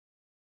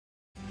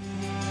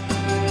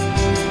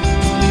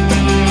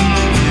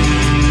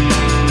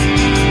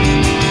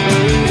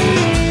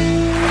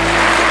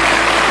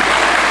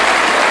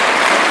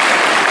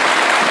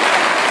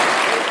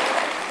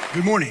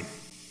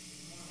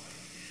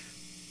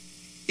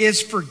Is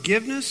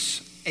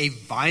forgiveness a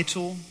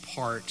vital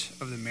part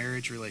of the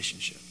marriage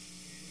relationship?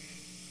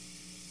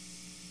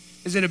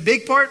 Is it a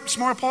big part,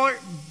 small part?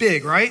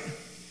 Big, right?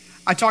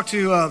 I talk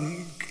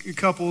to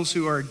couples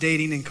who are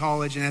dating in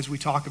college, and as we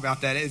talk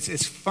about that,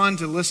 it's fun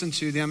to listen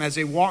to them as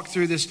they walk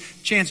through this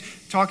chance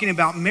talking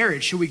about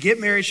marriage. Should we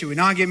get married? Should we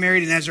not get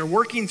married? And as they're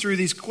working through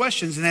these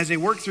questions and as they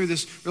work through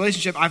this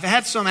relationship, I've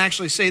had some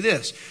actually say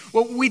this.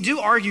 Well, we do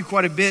argue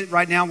quite a bit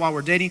right now while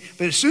we're dating,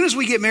 but as soon as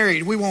we get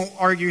married, we won't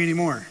argue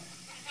anymore.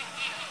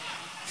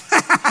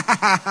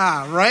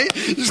 Right?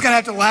 You're just going to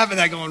have to laugh at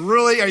that going,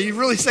 really? Are you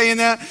really saying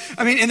that?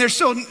 I mean, and they're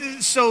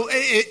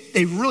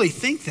they really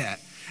think that.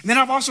 And then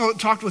I've also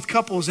talked with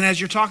couples, and as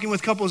you're talking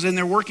with couples and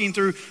they're working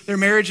through their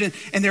marriage and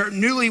they're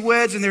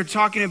newlyweds and they're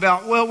talking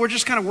about, well, we're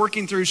just kind of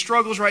working through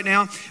struggles right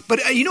now.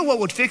 But you know what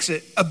would fix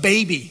it? A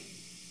baby.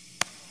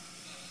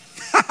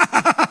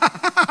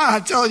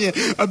 I'm telling you,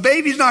 a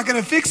baby's not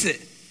going to fix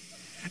it.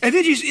 And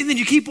then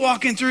you keep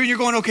walking through and you're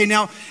going, okay,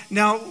 now,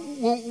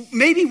 well,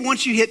 maybe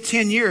once you hit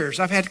 10 years,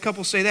 I've had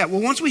couples say that.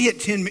 Well, once we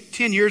hit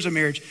 10 years of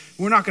marriage,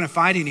 we're not going to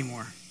fight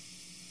anymore.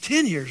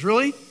 10 years,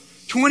 really?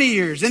 20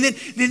 years. And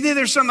then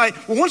there's some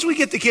like, well, once we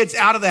get the kids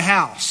out of the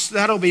house,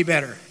 that'll be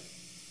better.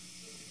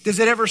 Does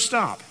it ever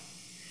stop?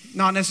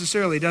 Not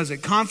necessarily, does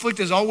it? Conflict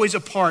is always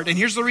a part. And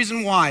here's the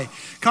reason why.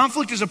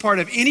 Conflict is a part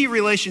of any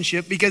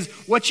relationship because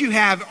what you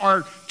have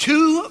are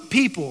two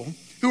people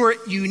who are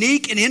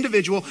unique and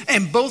individual,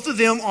 and both of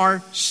them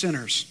are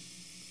sinners.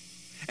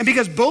 And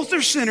because both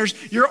are sinners,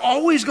 you're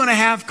always going to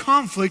have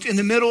conflict in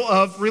the middle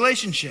of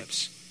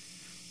relationships.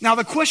 Now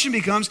the question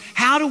becomes,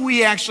 how do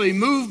we actually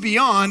move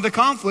beyond the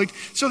conflict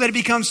so that it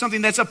becomes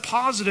something that's a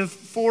positive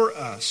for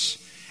us?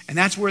 And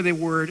that's where the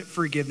word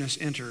forgiveness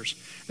enters.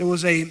 There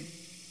was a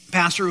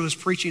pastor who was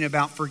preaching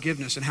about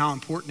forgiveness and how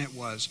important it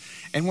was.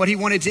 And what he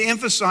wanted to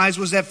emphasize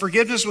was that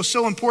forgiveness was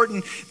so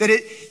important that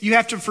you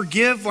have to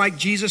forgive like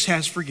Jesus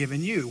has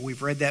forgiven you.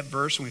 We've read that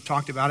verse and we've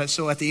talked about it.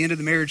 So at the end of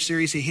the marriage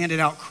series, he handed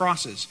out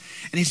crosses.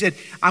 And he said,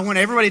 I want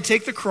everybody to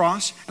take the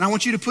cross and I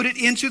want you to put it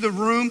into the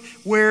room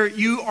where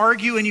you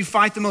argue and you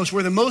fight the most,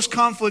 where the most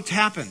conflict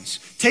happens.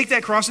 Take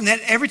that cross, and then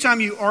every time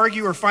you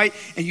argue or fight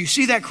and you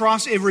see that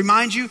cross, it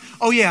reminds you,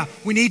 oh yeah,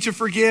 we need to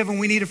forgive, and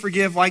we need to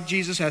forgive like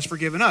Jesus has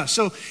forgiven us.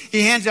 So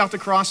he hands out the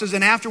crosses,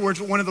 and afterwards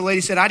one of the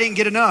ladies said, I didn't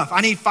get enough. I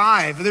need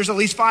 5. There's at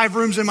least 5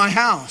 rooms in my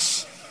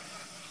house.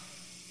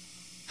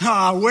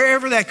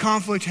 Wherever that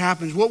conflict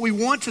happens, what we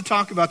want to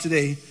talk about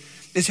today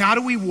is how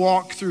do we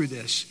walk through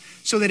this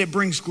so that it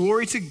brings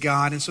glory to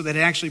God and so that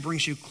it actually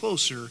brings you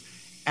closer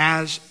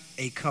as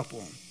a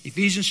couple.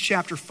 Ephesians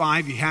chapter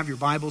 5, you have your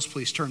Bibles,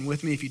 please turn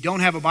with me. If you don't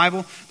have a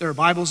Bible, there are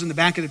Bibles in the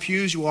back of the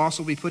pews. You will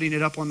also be putting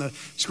it up on the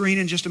screen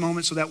in just a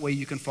moment so that way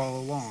you can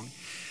follow along.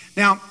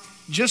 Now,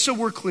 just so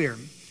we're clear,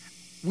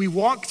 we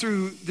walked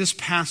through this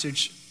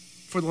passage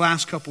for the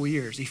last couple of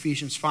years,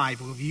 Ephesians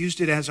 5. We've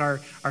used it as our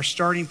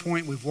starting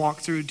point. We've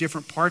walked through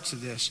different parts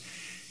of this.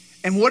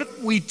 And what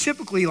we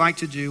typically like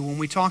to do when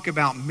we talk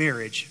about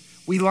marriage,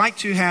 we like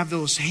to have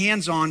those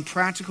hands-on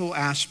practical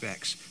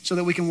aspects so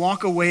that we can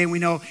walk away and we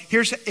know,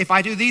 if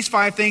I do these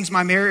 5 things,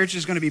 my marriage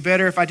is going to be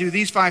better. If I do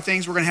these 5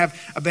 things, we're going to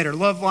have a better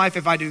love life.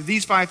 If I do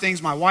these 5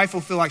 things, my wife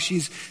will feel like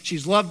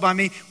she's loved by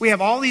me. We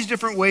have all these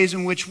different ways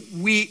in which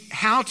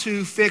how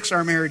to fix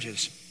our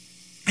marriages.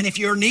 And if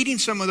you're needing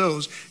some of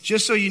those,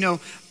 just so you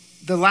know,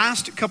 the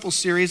last couple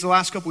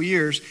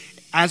years,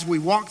 as we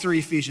walk through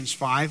Ephesians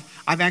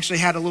 5, I've actually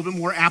had a little bit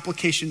more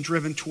application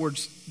driven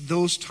towards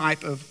those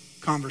type of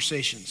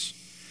conversations.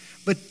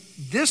 But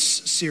this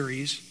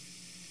series,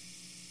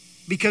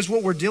 because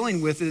what we're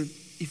dealing with in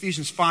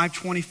Ephesians 5,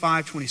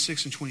 25,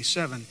 26, and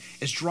 27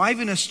 is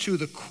driving us to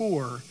the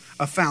core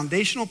of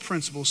foundational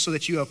principles so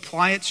that you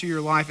apply it to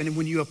your life. And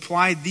when you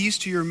apply these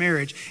to your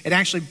marriage, it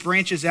actually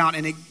branches out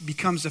and it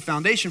becomes the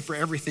foundation for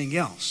everything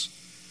else.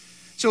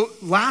 So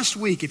last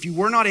week, if you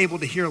were not able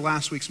to hear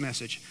last week's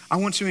message, I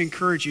want to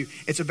encourage you.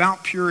 It's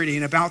about purity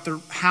and about the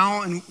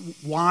how and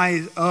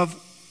why of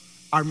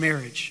our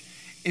marriage,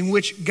 in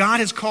which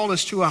God has called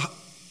us to a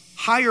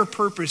higher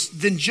purpose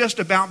than just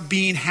about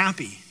being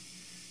happy.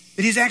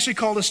 That he's actually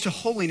called us to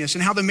holiness,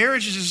 and how the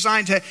marriage is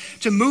designed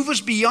to move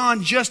us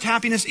beyond just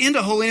happiness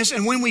into holiness.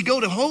 And when we go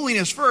to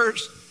holiness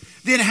first,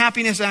 then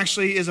happiness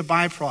actually is a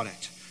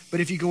byproduct. But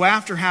if you go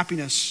after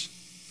happiness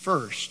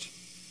first,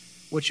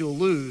 what you'll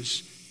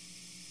lose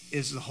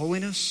is the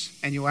holiness,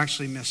 and you'll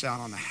actually miss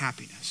out on the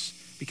happiness.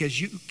 Because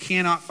you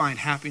cannot find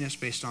happiness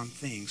based on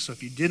things. So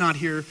if you did not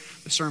hear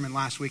the sermon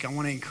last week, I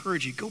want to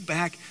encourage you, go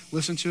back,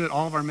 listen to it.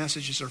 All of our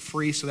messages are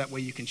free, so that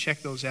way you can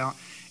check those out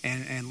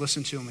and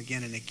listen to them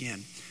again and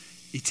again.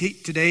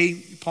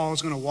 Today, Paul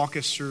is going to walk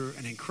us through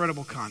an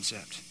incredible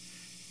concept.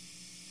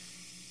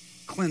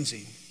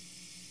 Cleansing,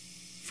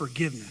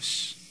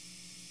 forgiveness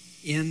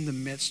in the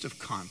midst of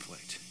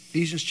conflict.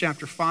 Ephesians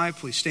chapter 5,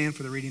 please stand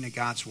for the reading of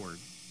God's word.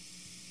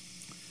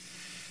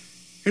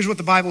 Here's what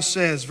the Bible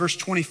says, verse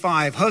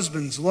 25.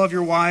 Husbands, love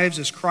your wives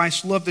as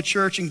Christ loved the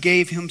church and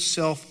gave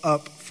himself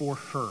up for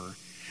her,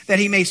 that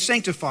he may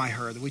sanctify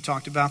her. We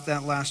talked about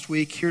that last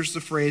week. Here's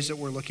the phrase that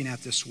we're looking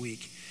at this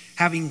week.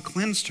 Having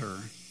cleansed her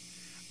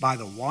by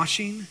the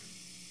washing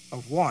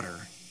of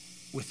water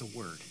with the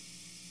word.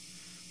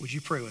 Would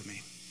you pray with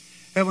me?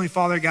 Heavenly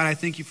Father, God, I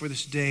thank you for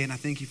this day, and I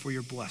thank you for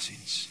your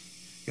blessings.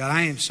 God,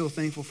 I am so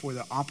thankful for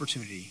the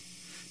opportunity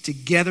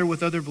together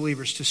with other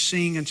believers to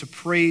sing and to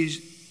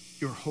praise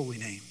your holy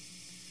name.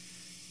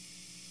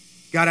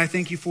 God, I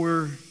thank you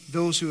for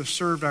those who have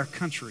served our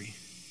country,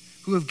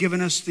 who have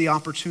given us the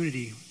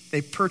opportunity.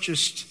 They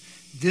purchased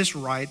this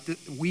right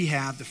that we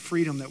have, the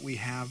freedom that we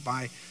have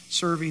by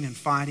serving and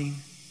fighting.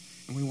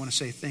 And we want to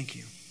say thank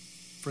you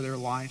for their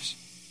lives.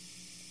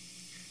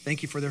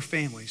 Thank you for their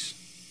families.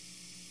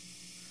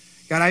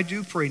 God, I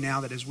do pray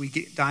now that as we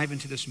dive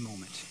into this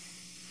moment,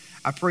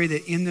 I pray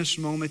that in this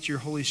moment your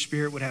Holy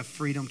Spirit would have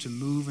freedom to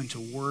move and to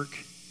work,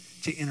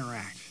 to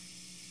interact.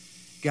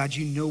 God,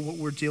 you know what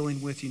we're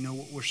dealing with. You know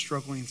what we're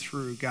struggling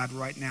through. God,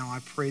 right now I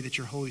pray that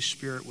your Holy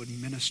Spirit would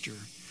minister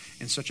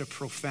in such a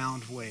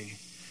profound way.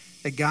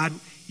 That God,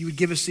 you would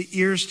give us the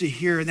ears to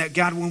hear, and that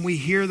God, when we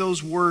hear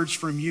those words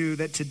from you,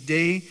 that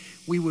today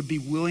we would be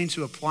willing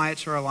to apply it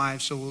to our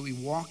lives so that we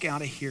walk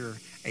out of here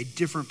a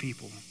different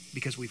people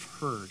because we've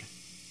heard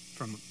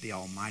from the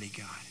Almighty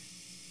God.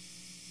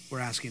 We're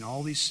asking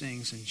all these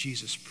things in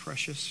Jesus'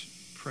 precious,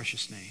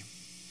 precious name.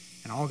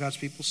 And all God's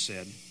people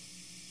said,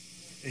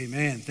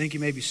 amen. Thank you.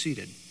 You may be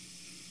seated.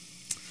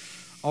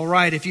 All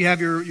right, if you have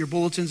your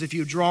bulletins, if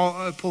you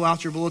pull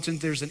out your bulletin,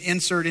 there's an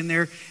insert in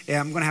there.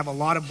 I'm going to have a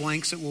lot of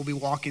blanks that we'll be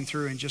walking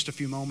through in just a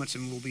few moments,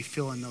 and we'll be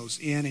filling those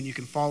in, and you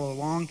can follow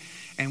along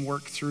and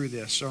work through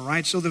this. All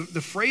right, so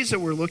the phrase that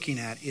we're looking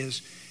at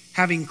is,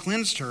 having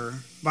cleansed her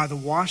by the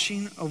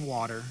washing of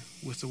water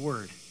with the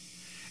word.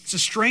 It's a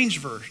strange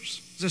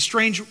verse. It's a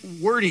strange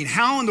wording.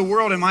 How in the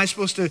world am I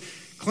supposed to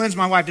cleanse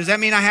my wife? Does that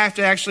mean I have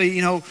to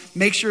actually,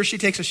 make sure she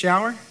takes a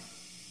shower?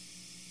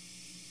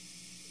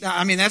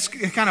 I mean, that's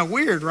kind of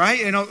weird, right?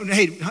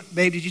 Hey,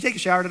 babe, did you take a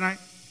shower tonight?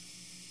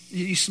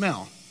 You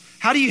smell.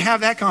 How do you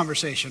have that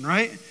conversation,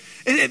 right?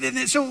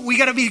 And so we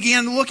got to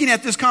begin looking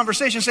at this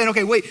conversation saying,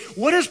 okay, wait,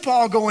 what is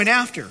Paul going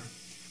after?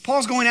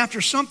 Paul's going after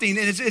something,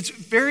 and it's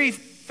very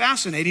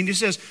fascinating. He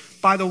says,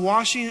 by the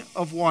washing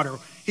of water.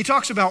 He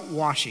talks about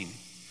washing.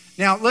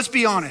 Now, let's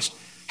be honest.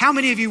 How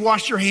many of you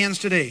washed your hands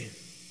today?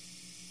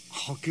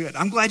 Oh, good.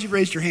 I'm glad you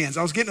raised your hands.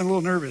 I was getting a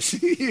little nervous.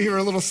 You were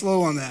a little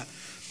slow on that.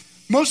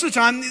 Most of the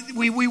time,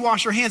 we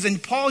wash our hands.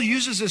 And Paul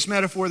uses this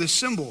metaphor, this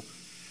symbol,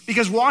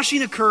 because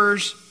washing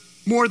occurs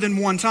more than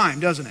one time,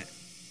 doesn't it?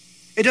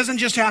 It doesn't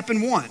just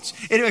happen once.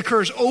 It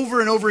occurs over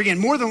and over again.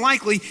 More than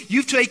likely,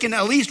 you've taken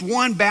at least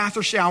one bath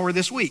or shower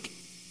this week.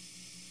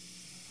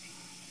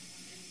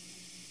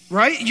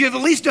 Right? You have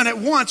at least done it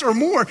once or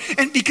more.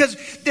 And because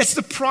that's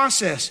the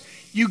process.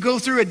 You go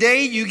through a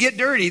day, you get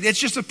dirty. That's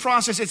just a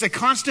process. It's a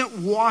constant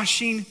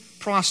washing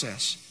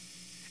process.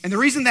 And the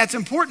reason that's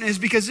important is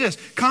because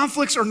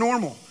conflicts are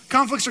normal.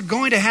 Conflicts are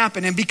going to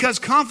happen. And because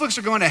conflicts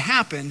are going to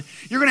happen,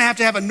 you're going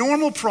to have a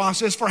normal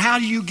process for how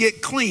do you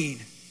get clean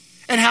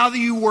and how do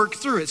you work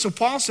through it. So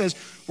Paul says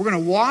we're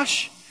going to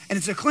wash, and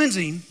it's a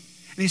cleansing.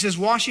 And he says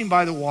washing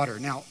by the water.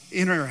 Now,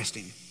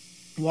 interesting.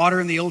 Water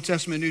in the Old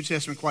Testament, New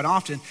Testament, quite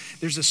often,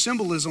 there's a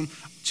symbolism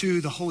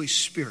to the Holy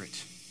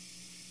Spirit.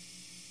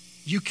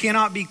 You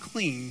cannot be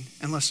clean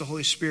unless the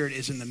Holy Spirit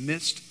is in the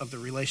midst of the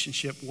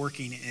relationship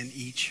working in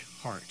each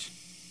heart.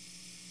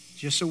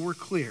 Just so we're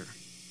clear,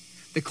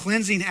 the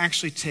cleansing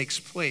actually takes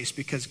place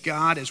because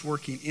God is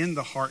working in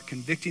the heart,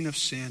 convicting of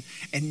sin,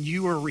 and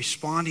you are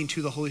responding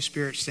to the Holy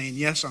Spirit saying,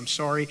 yes, I'm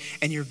sorry,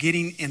 and you're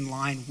getting in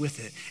line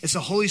with it. It's the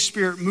Holy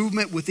Spirit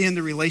movement within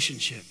the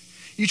relationship.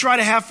 You try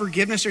to have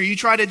forgiveness or you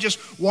try to just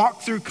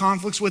walk through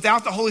conflicts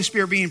without the Holy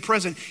Spirit being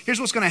present, here's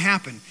what's going to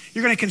happen.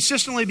 You're going to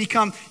consistently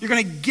you're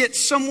going to get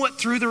somewhat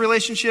through the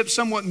relationship,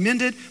 somewhat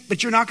mended,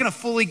 but you're not going to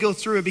fully go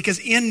through it because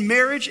in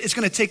marriage, it's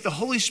going to take the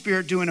Holy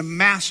Spirit doing a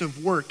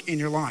massive work in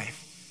your life.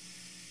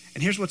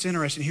 And here's what's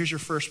interesting. Here's your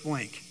first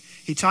blank.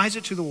 He ties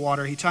it to the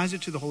water. He ties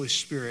it to the Holy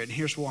Spirit. And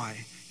here's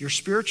why. Your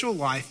spiritual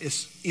life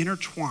is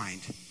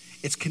intertwined.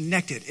 It's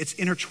connected. It's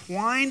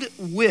intertwined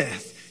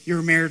with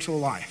your marital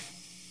life.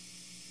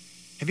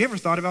 Have you ever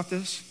thought about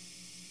this?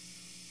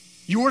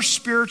 Your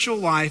spiritual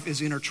life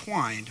is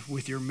intertwined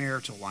with your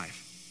marital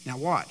life. Now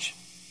watch.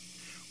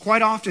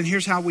 Quite often,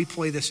 here's how we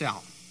play this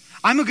out.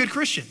 I'm a good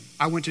Christian.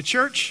 I went to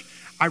church.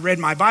 I read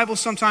my Bible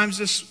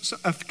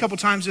a couple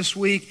times this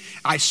week.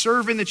 I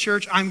serve in the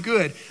church. I'm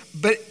good.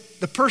 But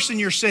the person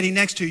you're sitting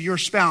next to, your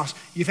spouse,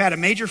 you've had a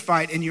major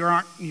fight and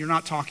you're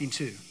not talking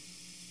to.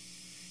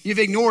 You've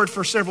ignored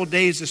for several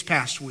days this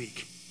past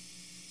week.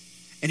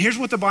 And here's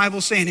what the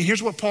Bible's saying, and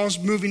here's what Paul's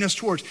moving us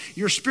towards.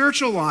 Your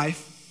spiritual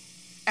life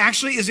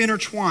actually is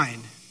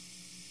intertwined.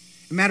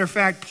 As a matter of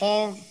fact,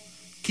 Paul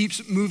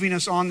keeps moving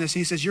us on this.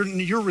 He says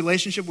your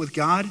relationship with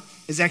God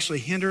is actually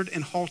hindered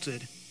and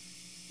halted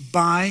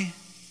by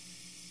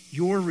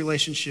your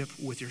relationship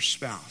with your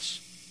spouse.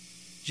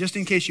 Just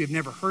in case you've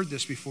never heard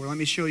this before, let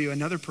me show you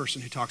another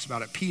person who talks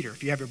about it, Peter.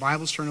 If you have your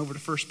Bibles, turn over to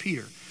 1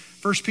 Peter.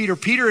 1 Peter.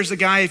 Peter is the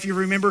guy, if you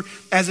remember,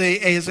 as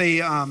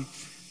a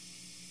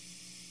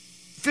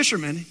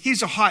fisherman,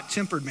 he's a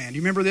hot-tempered man. Do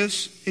you remember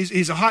this?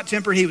 He's a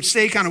hot-tempered. He would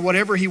say kind of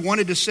whatever he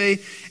wanted to say.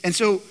 And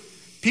so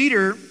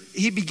Peter,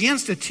 he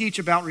begins to teach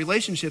about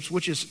relationships,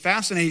 which is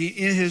fascinating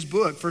in his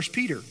book, 1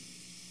 Peter.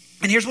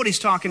 And here's what he's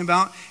talking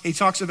about. He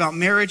talks about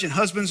marriage and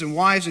husbands and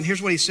wives. And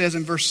here's what he says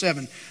in verse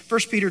 7. 1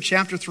 Peter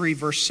chapter 3,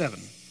 verse 7.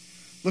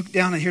 Look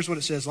down and here's what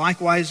it says.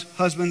 Likewise,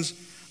 husbands,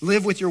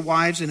 live with your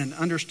wives in an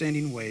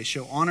understanding way.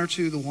 Show honor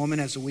to the woman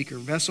as a weaker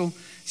vessel,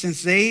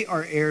 since they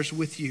are heirs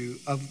with you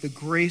of the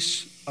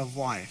grace of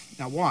life.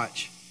 Now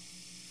watch.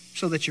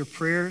 So that your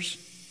prayers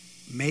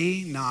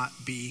may not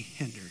be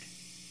hindered.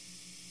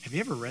 Have you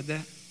ever read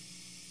that?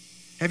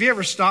 Have you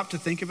ever stopped to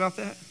think about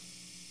that?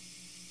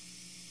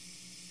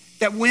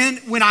 That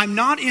when I'm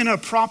not in a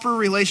proper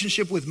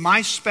relationship with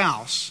my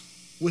spouse,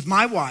 with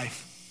my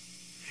wife,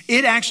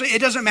 it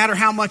doesn't matter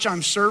how much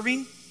I'm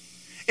serving.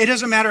 It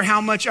doesn't matter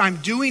how much I'm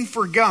doing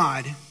for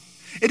God.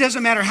 It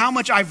doesn't matter how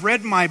much I've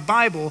read my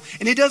Bible.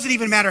 And it doesn't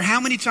even matter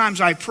how many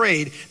times I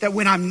prayed. That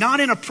when I'm not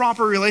in a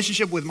proper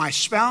relationship with my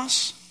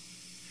spouse,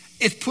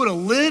 it's put a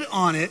lid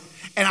on it.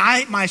 And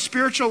my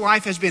spiritual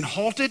life has been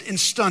halted and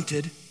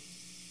stunted.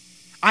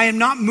 I am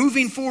not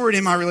moving forward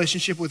in my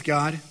relationship with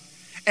God.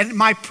 And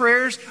my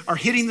prayers are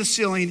hitting the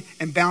ceiling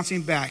and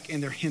bouncing back,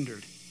 and they're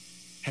hindered.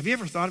 Have you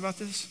ever thought about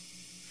this?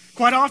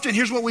 Quite often,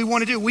 here's what we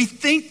want to do. We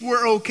think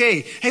we're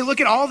okay. Hey, look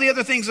at all the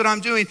other things that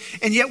I'm doing,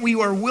 and yet we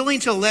are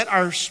willing to let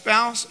our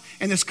spouse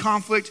and this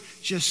conflict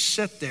just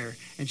sit there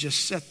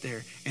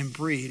and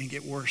breed and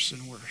get worse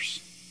and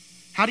worse.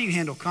 How do you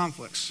handle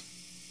conflicts?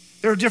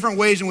 There are different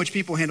ways in which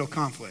people handle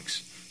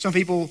conflicts. Some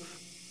people,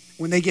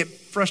 when they get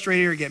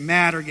frustrated or get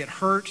mad or get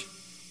hurt,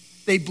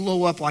 they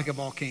blow up like a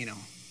volcano.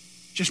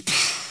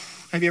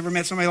 Have you ever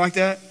met somebody like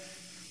that?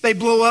 They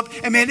blow up,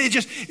 and man, it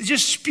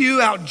just spew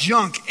out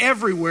junk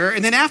everywhere,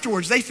 and then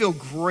afterwards they feel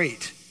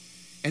great,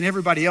 and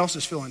everybody else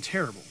is feeling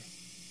terrible.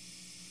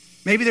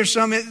 Maybe there's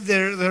some that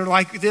are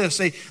like this.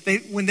 They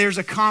when there's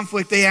a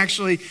conflict, they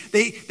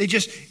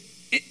just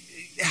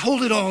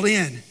hold it all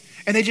in,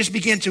 and they just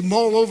begin to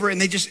mull over,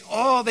 and it just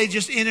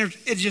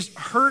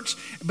hurts,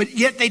 but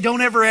yet they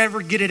don't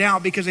ever get it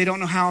out because they don't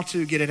know how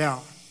to get it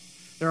out.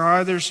 There are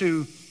others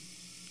who,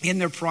 in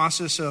their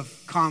process of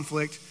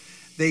conflict,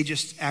 they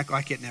just act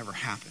like it never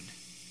happened,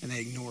 and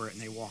they ignore it,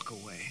 and they walk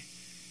away,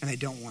 and they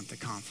don't want the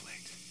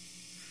conflict.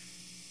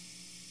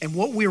 And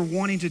what we're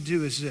wanting to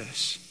do is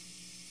this.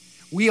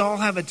 We all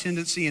have a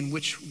tendency in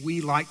which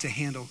we like to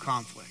handle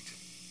conflict.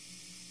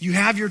 You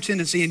have your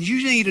tendency, and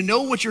you need to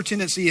know what your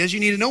tendency is. You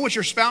need to know what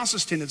your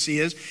spouse's tendency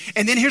is.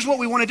 And then here's what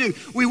we want to do.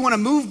 We want to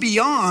move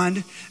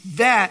beyond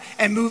that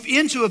and move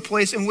into a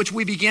place in which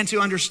we begin to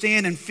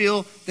understand and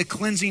feel the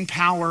cleansing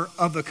power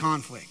of the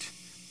conflict.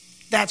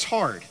 That's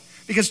hard.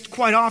 Because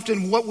quite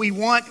often what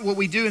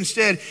we do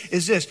instead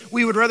is this.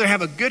 We would rather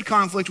have a good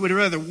conflict, we'd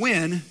rather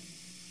win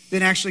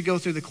than actually go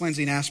through the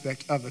cleansing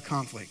aspect of the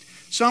conflict.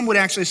 Some would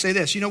actually say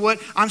this, you know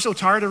what? I'm so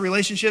tired of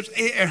relationships.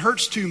 It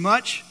hurts too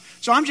much.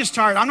 So I'm just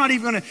tired. I'm not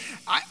even going to,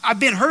 I've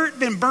been hurt,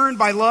 been burned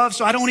by love,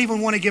 so I don't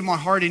even want to give my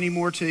heart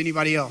anymore to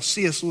anybody else.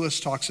 C.S. Lewis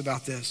talks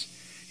about this.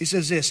 He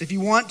says this, if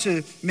you want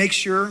to make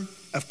sure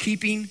of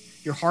keeping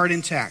your heart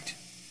intact,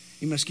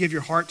 you must give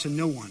your heart to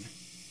no one,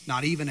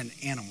 not even an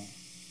animal.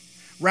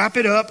 Wrap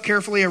it up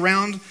carefully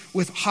around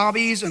with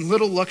hobbies and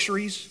little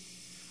luxuries.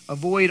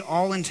 Avoid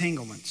all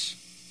entanglements.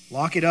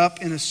 Lock it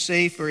up in a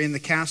safe or in the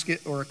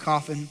casket or a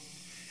coffin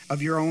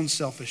of your own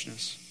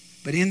selfishness.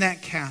 But in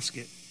that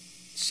casket,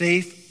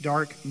 safe,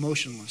 dark,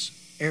 motionless,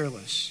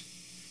 airless,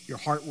 your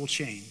heart will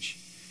change.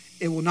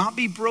 It will not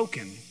be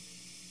broken.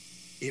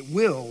 It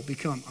will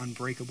become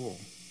unbreakable,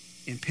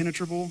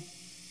 impenetrable,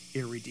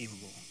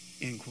 irredeemable.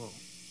 End quote.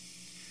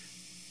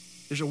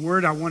 There's a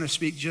word I want to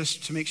speak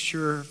just to make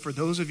sure for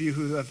those of you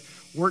who have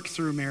worked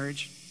through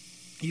marriage,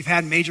 you've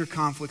had major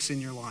conflicts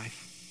in your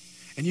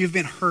life, and you've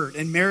been hurt,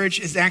 and marriage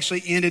has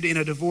actually ended in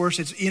a divorce.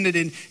 It's ended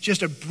in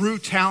just a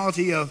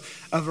brutality of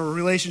a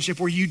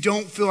relationship where you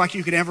don't feel like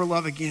you could ever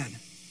love again.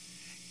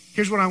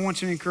 Here's what I want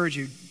to encourage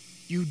you.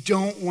 You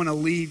don't want to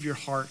leave your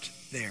heart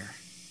there.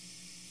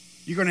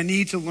 You're going to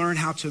need to learn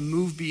how to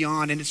move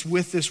beyond, and it's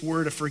with this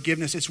word of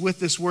forgiveness. It's with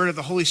this word of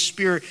the Holy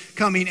Spirit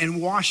coming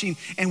and washing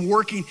and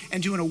working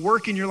and doing a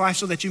work in your life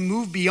so that you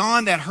move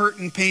beyond that hurt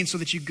and pain, so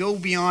that you go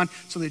beyond,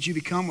 so that you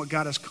become what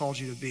God has called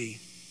you to be.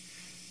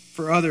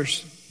 For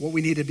others, what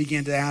we need to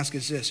begin to ask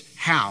is this: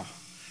 how?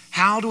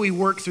 How do we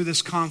work through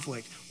this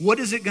conflict? What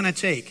is it going to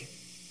take?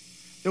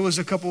 There was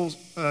two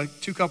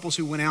couples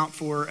who went out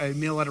for a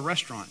meal at a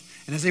restaurant,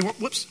 and as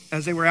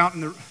they were out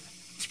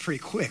it's pretty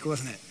quick,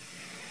 wasn't it?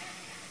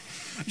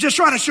 Just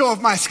trying to show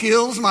off my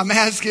skills, my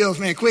math skills,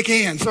 man. Quick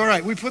hands. All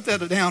right, we put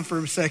that down for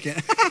a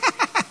second.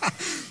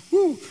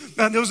 Woo.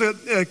 There was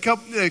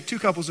two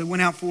couples that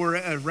went out for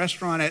a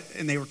restaurant,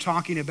 and they were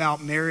talking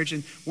about marriage.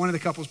 And one of the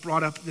couples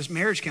brought up this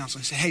marriage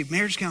counseling. Said, "Hey,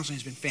 marriage counseling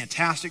has been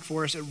fantastic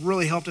for us. It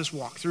really helped us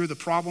walk through the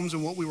problems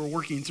and what we were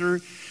working through."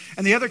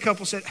 And the other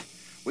couple said,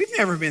 "We've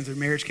never been through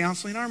marriage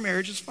counseling. Our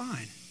marriage is fine."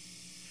 And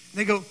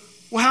they go,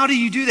 "Well, how do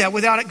you do that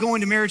without it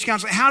going to marriage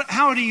counseling?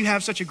 How do you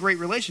have such a great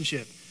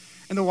relationship?"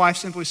 And the wife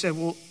simply said,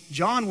 "Well,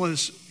 John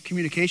was a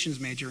communications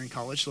major in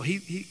college, so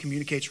he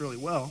communicates really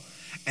well.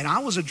 And I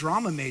was a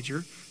drama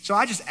major, so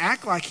I just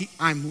act like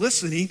I'm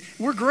listening.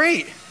 We're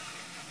great.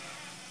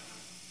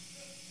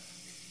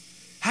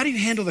 How do you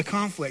handle the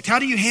conflict? How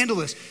do you handle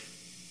this?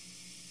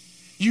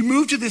 You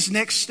move to this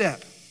next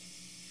step.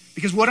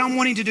 Because what I'm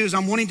wanting to do is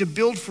I'm wanting to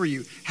build for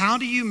you. How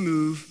do you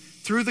move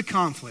through the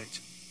conflict?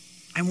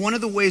 And one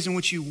of the ways in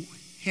which you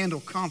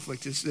handle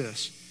conflict is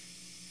this.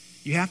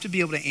 You have to be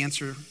able to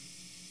answer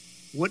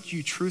what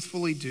you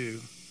truthfully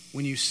do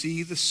when you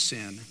see the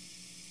sin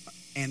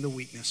and the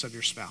weakness of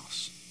your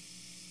spouse.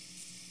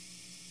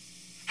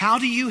 How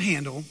do you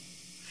handle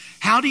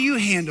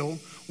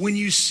when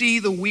you see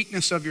the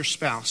weakness of your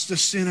spouse, the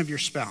sin of your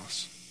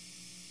spouse?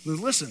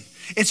 Listen,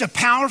 it's a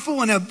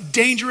powerful and a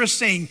dangerous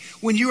thing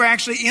when you're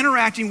actually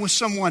interacting with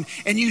someone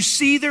and you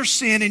see their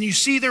sin and you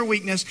see their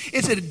weakness.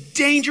 It's a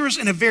dangerous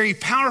and a very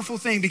powerful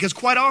thing, because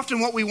quite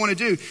often what we want to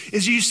do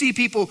is you see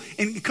people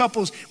in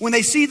couples, when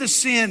they see the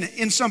sin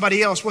in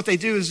somebody else, what they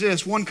do is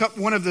this. One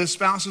of the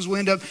spouses will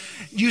end up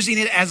using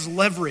it as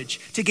leverage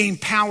to gain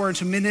power and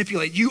to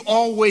manipulate. You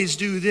always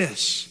do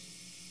this.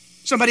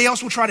 Somebody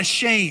else will try to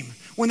shame.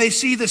 When they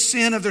see the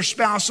sin of their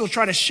spouse, they'll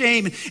try to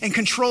shame and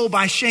control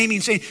by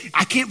shaming, saying,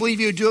 I can't believe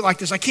you would do it like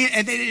this. I can't.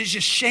 And it is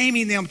just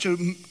shaming them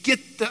to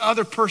get the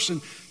other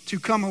person to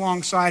come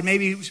alongside.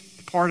 Maybe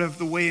part of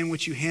the way in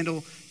which you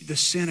handle the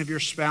sin of your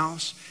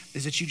spouse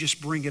is that you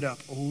just bring it up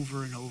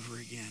over and over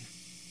again.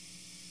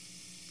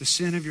 The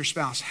sin of your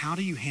spouse, how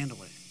do you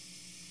handle it?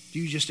 Do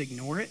you just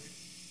ignore it?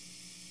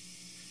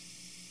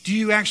 Do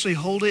you actually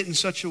hold it in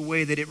such a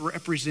way that it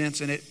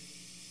represents and it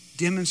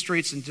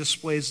demonstrates and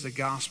displays the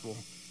gospel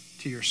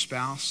to your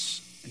spouse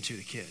and to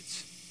the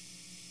kids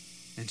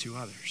and to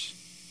others?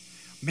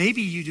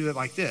 Maybe you do it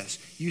like this.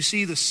 You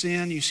see the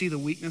sin, you see the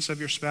weakness of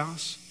your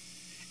spouse,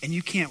 and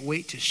you can't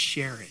wait to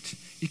share it.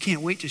 You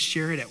can't wait to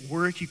share it at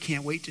work. You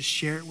can't wait to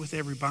share it with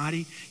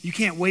everybody. You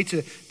can't wait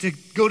to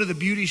go to the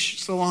beauty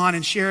salon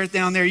and share it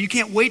down there. You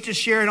can't wait to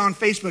share it on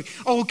Facebook.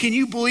 Oh, can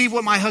you believe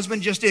what my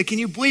husband just did? Can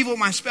you believe what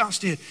my spouse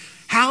did?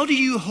 How do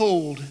you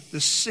hold the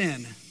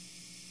sin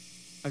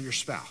of your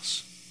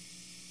spouse?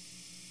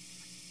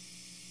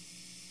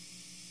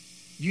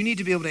 You need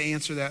to be able to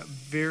answer that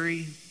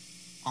very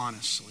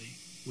honestly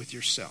with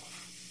yourself.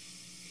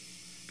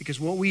 Because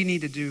what we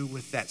need to do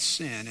with that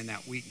sin and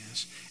that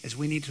weakness is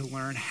we need to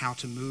learn how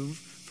to move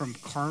from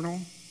carnal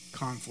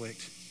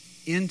conflict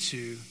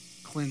into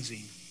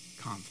cleansing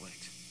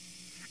conflict.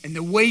 And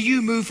the way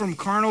you move from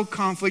carnal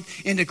conflict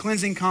into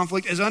cleansing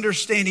conflict is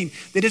understanding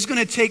that it's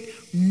going to take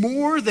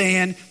more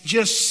than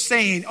just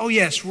saying, oh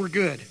yes, we're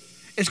good.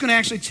 It's going to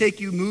actually take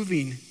you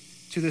moving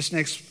to this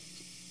next.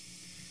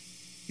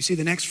 You see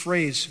the next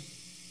phrase,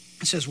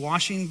 it says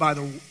washing by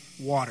the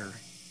water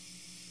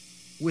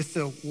with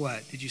the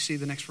what? Did you see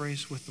the next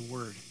phrase? With the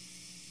word.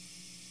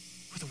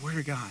 With the word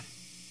of God.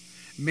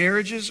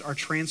 Marriages are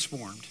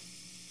transformed,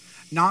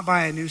 not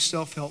by a new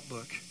self-help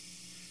book.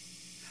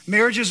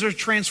 Marriages are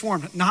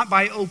transformed, not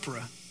by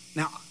Oprah.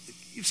 Now,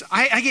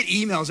 I get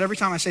emails every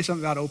time I say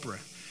something about Oprah.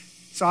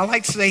 So I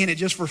like saying it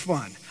just for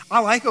fun. I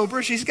like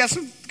Oprah. She's got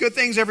some good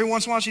things every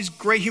once in a while. She's a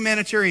great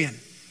humanitarian.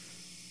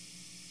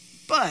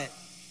 But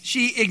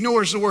she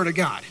ignores the word of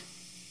God.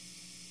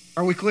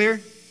 Are we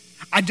clear?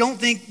 I don't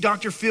think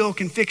Dr. Phil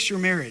can fix your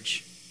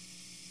marriage.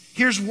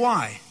 Here's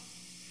why.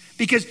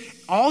 Because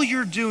all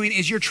you're doing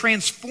is you're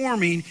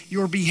transforming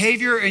your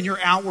behavior and your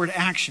outward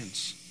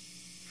actions.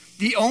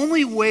 The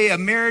only way a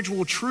marriage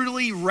will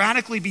truly,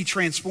 radically be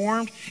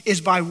transformed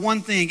is by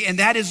one thing, and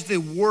that is the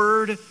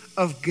Word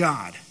of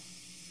God.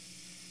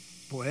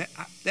 Boy,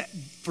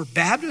 for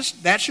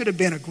Baptists, that should have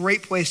been a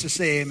great place to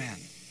say amen.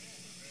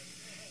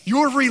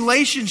 Your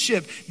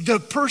relationship, the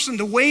person,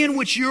 the way in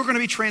which you're going to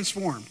be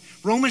transformed.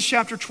 Romans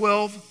chapter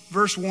 12,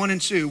 verse 1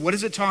 and 2. What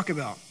does it talk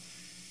about?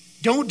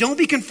 Don't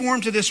be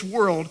conformed to this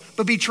world,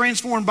 but be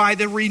transformed by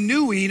the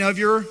renewing of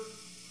your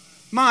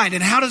mind.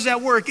 And how does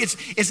that work?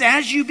 It's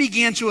as you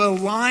begin to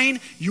align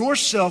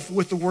yourself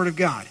with the Word of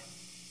God.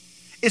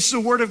 It's the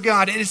Word of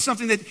God, and it's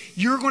something that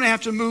you're going to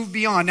have to move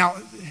beyond. Now,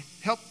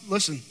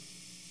 listen.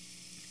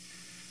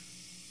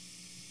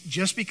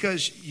 Just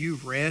because you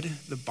read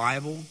the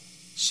Bible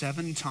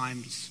 7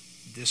 times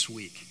this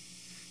week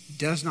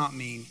does not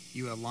mean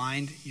you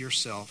aligned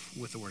yourself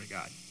with the Word of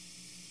God.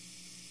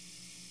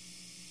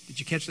 Did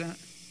you catch that?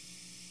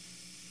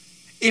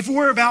 If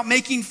we're about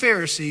making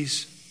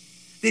Pharisees,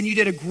 then you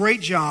did a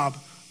great job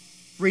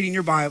reading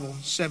your Bible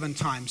 7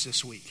 times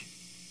this week.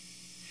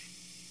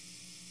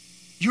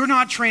 You're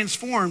not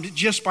transformed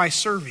just by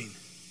serving.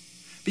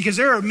 Because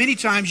there are many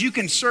times you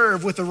can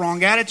serve with the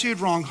wrong attitude,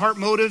 wrong heart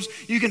motives.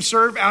 You can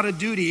serve out of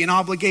duty and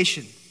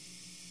obligation.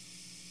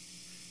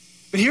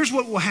 But here's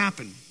what will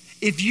happen.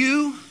 If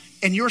you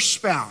and your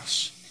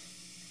spouse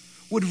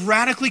would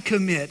radically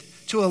commit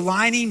to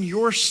aligning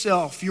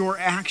yourself, your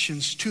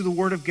actions to the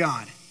Word of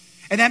God,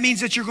 and that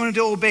means that you're going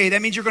to obey.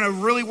 That means you're going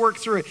to really work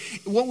through it.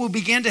 What will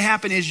begin to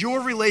happen is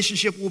your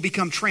relationship will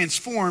become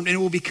transformed and it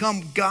will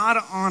become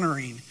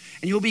God-honoring.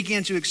 And you'll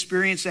begin to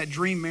experience that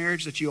dream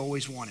marriage that you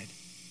always wanted.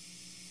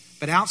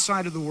 But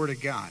outside of the Word of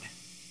God,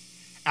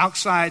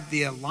 outside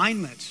the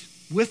alignment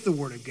with the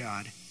Word of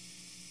God,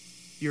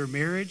 your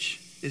marriage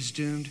is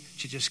doomed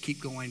to just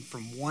keep going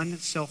from one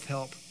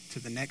self-help to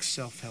the next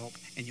self-help,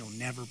 and you'll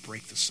never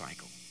break the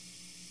cycle.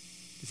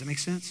 Does that make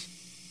sense?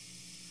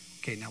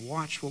 Okay, now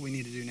watch what we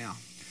need to do now.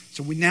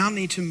 So we now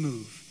need to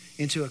move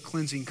into a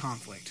cleansing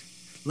conflict.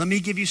 Let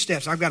me give you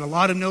steps. I've got a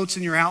lot of notes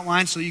in your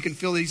outline so you can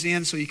fill these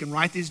in, so you can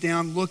write these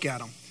down, look at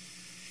them.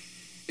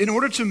 In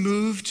order to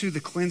move to the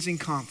cleansing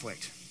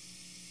conflict,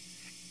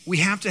 we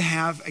have to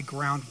have a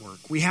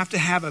groundwork. We have to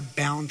have a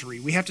boundary.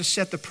 We have to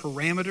set the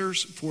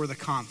parameters for the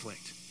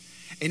conflict.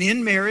 And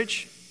in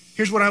marriage,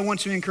 here's what I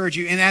want to encourage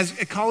you. And as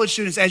college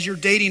students, as you're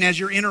dating, as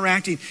you're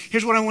interacting,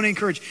 here's what I want to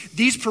encourage.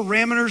 These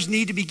parameters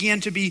need to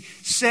begin to be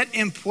set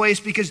in place,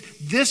 because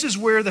this is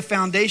where the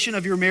foundation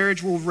of your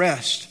marriage will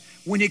rest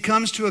when it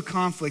comes to a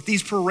conflict.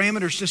 These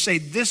parameters to say,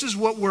 this is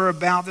what we're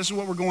about, this is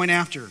what we're going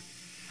after.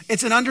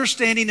 It's an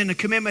understanding and a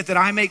commitment that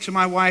I make to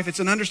my wife. It's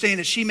an understanding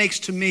that she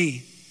makes to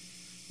me.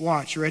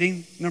 Watch,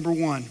 ready? Number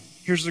one,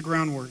 here's the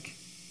groundwork.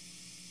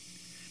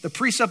 The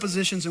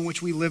presuppositions in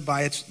which we live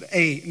by, it's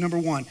number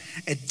one,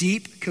 a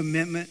deep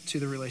commitment to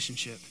the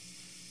relationship.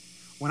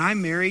 When I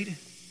married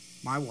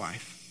my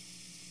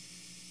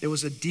wife, there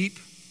was a deep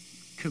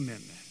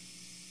commitment.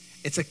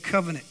 It's a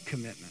covenant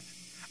commitment.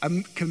 A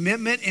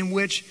commitment in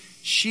which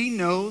she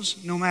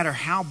knows no matter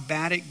how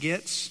bad it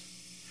gets,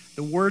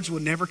 the words will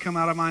never come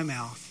out of my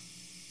mouth,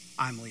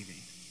 I'm leaving.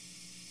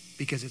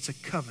 Because it's a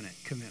covenant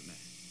commitment.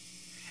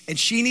 And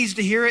she needs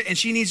to hear it, and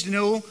she needs to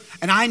know,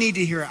 and I need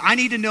to hear it. I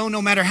need to know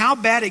no matter how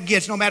bad it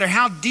gets, no matter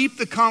how deep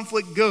the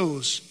conflict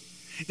goes,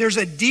 there's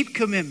a deep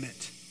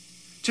commitment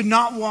to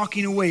not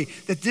walking away,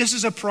 that this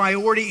is a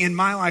priority in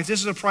my life,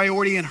 this is a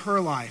priority in her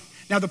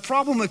life. Now the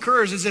problem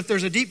occurs is if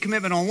there's a deep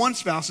commitment on one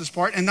spouse's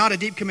part and not a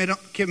deep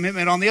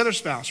commitment on the other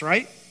spouse,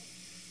 right?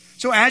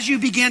 So as you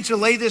begin to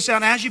lay this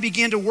out, as you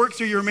begin to work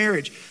through your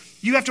marriage,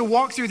 you have to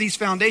walk through these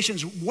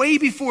foundations way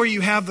before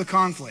you have the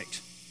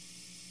conflict.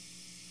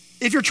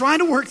 If you're trying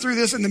to work through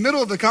this in the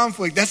middle of the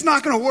conflict, that's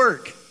not going to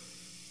work.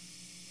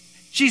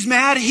 She's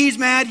mad, he's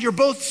mad, you're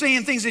both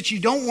saying things that you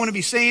don't want to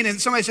be saying,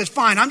 and somebody says,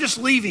 fine, I'm just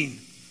leaving.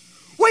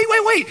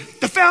 Wait,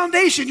 the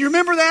foundation, you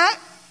remember that?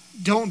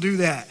 Don't do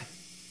that.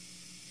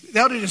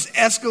 That'll just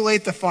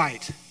escalate the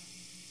fight.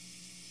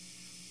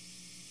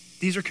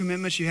 These are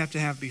commitments you have to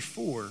have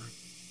before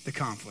the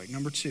conflict.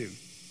 Number two,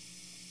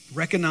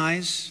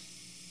 recognize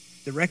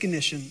the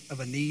recognition of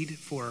a need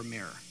for a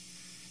mirror.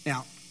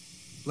 Now,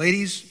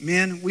 ladies,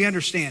 men, we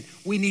understand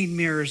we need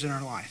mirrors in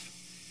our life.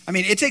 I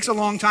mean, it takes a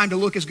long time to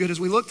look as good as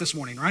we look this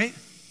morning, right?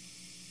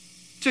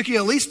 Took you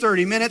at least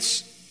 30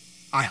 minutes,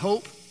 I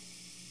hope.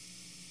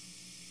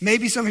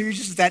 Maybe some of you are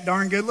just that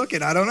darn good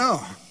looking, I don't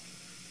know.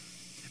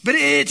 But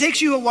it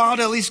takes you a while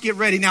to at least get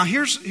ready. Now,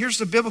 here's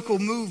the biblical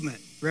movement.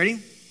 Ready?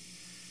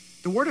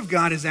 The Word of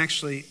God is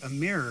actually a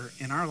mirror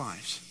in our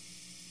lives.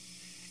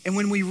 And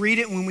when we read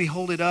it, when we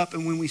hold it up,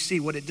 and when we see,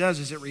 what it does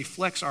is it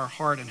reflects our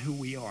heart and who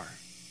we are.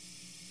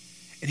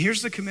 And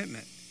here's the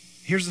commitment.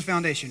 Here's the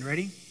foundation.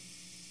 Ready?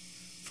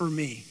 For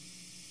me,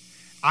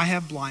 I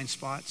have blind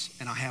spots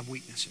and I have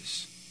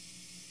weaknesses.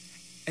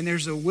 And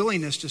there's a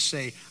willingness to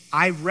say,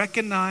 I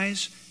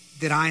recognize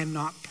that I am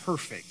not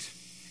perfect.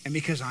 And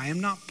because I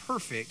am not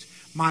perfect,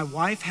 my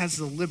wife has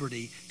the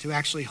liberty to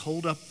actually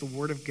hold up the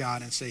Word of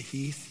God and say,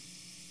 Heath,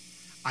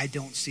 I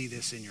don't see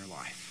this in your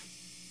life.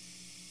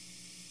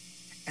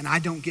 And I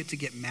don't get to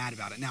get mad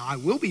about it. Now, I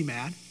will be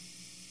mad,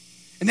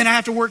 and then I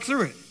have to work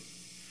through it.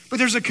 But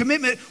there's a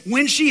commitment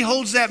when she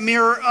holds that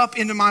mirror up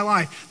into my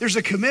life. There's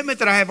a commitment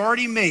that I have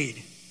already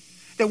made.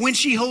 That when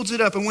she holds it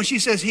up and when she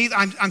says, Heath,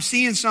 I'm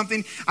seeing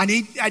something,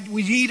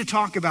 we need to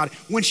talk about it.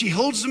 When she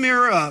holds the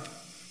mirror up,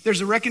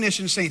 there's a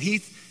recognition saying,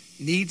 Heath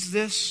needs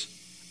this,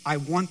 I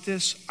want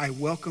this, I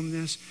welcome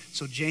this.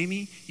 So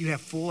Jamie, you have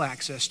full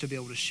access to be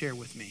able to share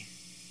with me.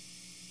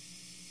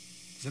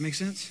 Does that make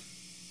sense?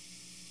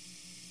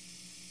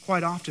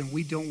 Quite often,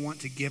 we don't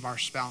want to give our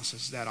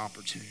spouses that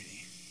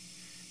opportunity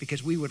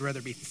because we would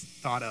rather be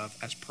thought of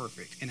as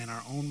perfect. And in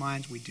our own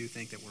minds, we do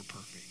think that we're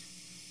perfect.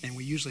 And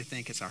we usually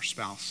think it's our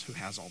spouse who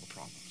has all the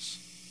problems.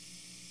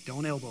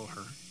 Don't elbow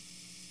her.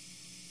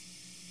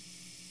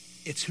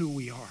 It's who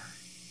we are.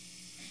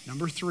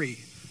 Number three,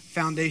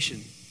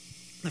 foundation.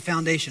 The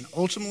foundation.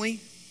 Ultimately,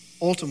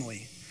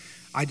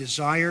 I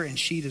desire and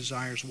she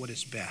desires what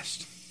is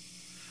best.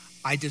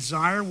 I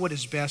desire what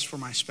is best for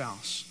my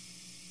spouse.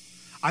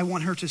 I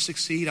want her to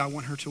succeed. I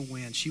want her to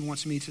win. She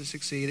wants me to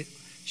succeed.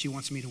 She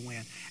wants me to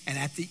win. And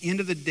at the end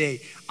of the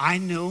day, I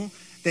know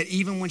that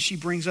even when she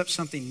brings up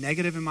something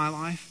negative in my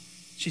life,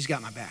 she's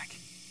got my back.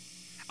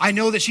 I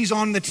know that she's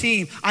on the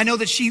team. I know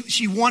that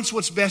she wants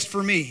what's best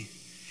for me.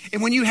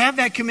 And when you have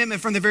that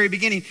commitment from the very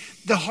beginning,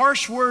 the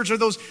harsh words or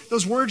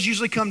those words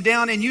usually come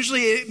down, and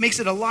usually it makes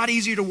it a lot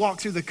easier to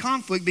walk through the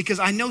conflict because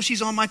I know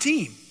she's on my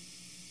team.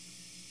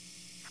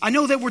 I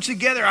know that we're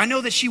together. I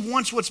know that she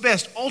wants what's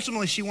best.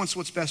 Ultimately, she wants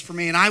what's best for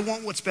me, and I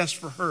want what's best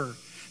for her.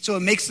 So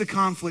it makes the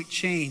conflict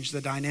change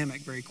the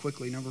dynamic very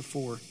quickly. Number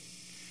four,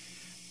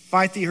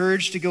 Fight the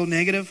urge to go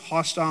negative,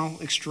 hostile,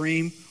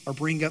 extreme, or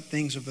bring up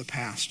things of the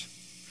past.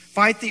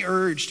 Fight the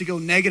urge to go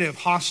negative,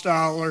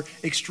 hostile, or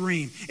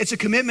extreme. It's a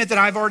commitment that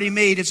I've already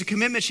made. It's a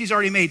commitment she's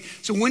already made.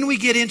 So when we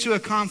get into a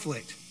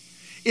conflict,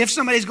 if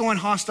somebody's going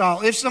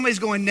hostile, if somebody's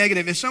going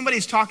negative, if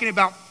somebody's talking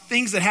about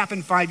things that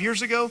happened 5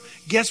 years ago,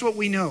 guess what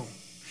we know?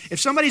 If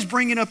somebody's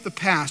bringing up the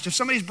past, if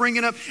somebody's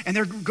bringing up and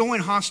they're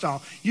going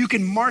hostile, you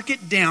can mark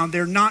it down.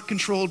 They're not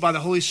controlled by the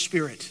Holy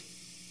Spirit.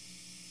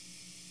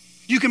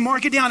 You can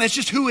mark it down. That's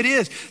just who it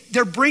is.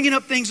 They're bringing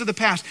up things of the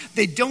past.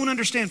 They don't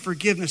understand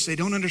forgiveness. They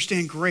don't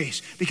understand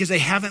grace because they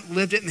haven't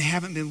lived it and they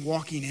haven't been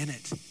walking in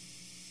it.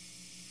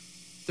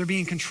 They're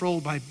being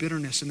controlled by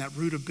bitterness, and that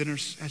root of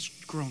bitterness has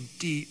grown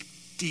deep,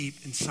 deep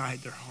inside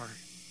their heart.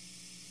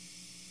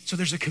 So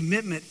there's a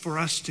commitment for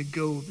us to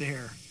go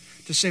there,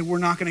 to say we're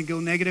not going to go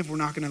negative. We're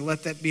not going to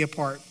let that be a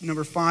part.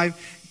 Number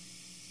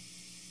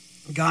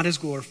 5, God is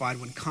glorified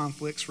when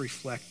conflicts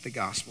reflect the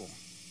gospel.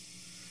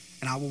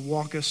 And I will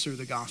walk us through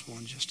the gospel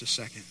in just a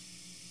second.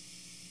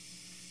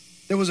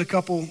 There was a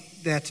couple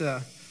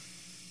that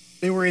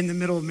they were in the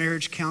middle of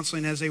marriage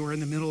counseling. As they were in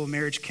the middle of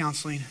marriage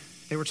counseling,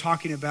 they were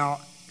talking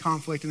about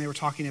conflict and they were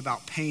talking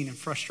about pain and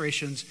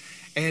frustrations.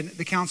 And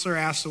the counselor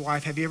asked the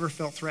wife, have you ever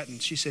felt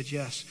threatened? She said,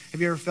 yes.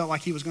 Have you ever felt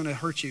like he was going to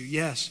hurt you?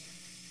 Yes.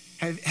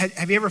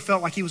 Have you ever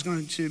felt like he was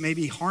going to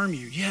maybe harm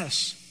you?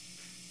 Yes.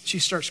 She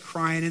starts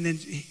crying, and then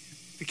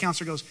the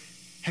counselor goes,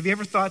 have you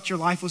ever thought your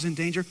life was in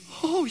danger?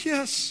 Oh,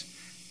 yes.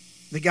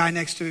 The guy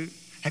next to,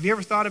 have you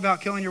ever thought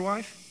about killing your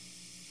wife?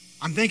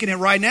 I'm thinking it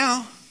right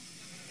now.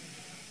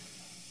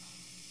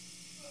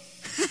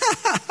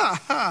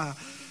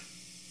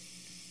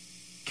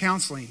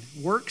 Counseling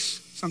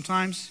works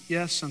sometimes,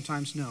 yes,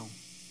 sometimes no.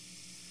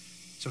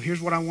 So here's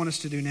what I want us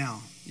to do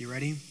now. You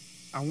ready?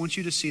 I want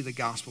you to see the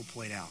gospel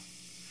played out.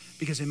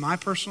 Because in my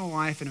personal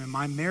life and in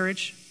my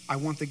marriage, I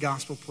want the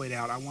gospel played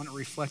out. I want it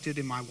reflected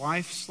in my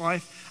wife's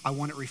life. I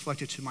want it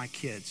reflected to my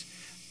kids.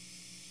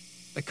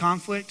 The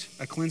conflict,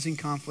 a cleansing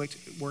conflict,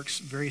 works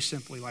very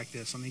simply like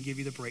this. Let me give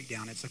you the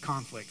breakdown. It's a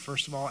conflict.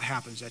 First of all, it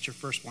happens. That's your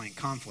first blank,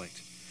 conflict.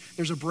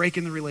 There's a break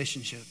in the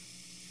relationship.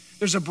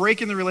 There's a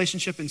break in the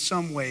relationship in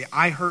some way.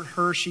 I hurt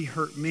her, she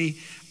hurt me.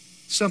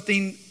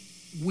 Something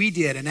we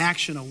did, an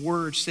action, a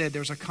word said,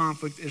 there's a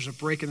conflict, there's a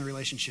break in the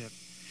relationship.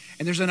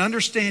 And there's an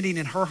understanding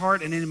in her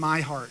heart and in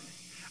my heart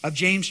of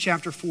James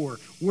chapter 4.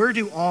 Where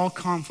do all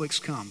conflicts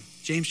come?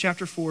 James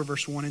chapter 4,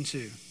 verse 1 and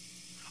 2.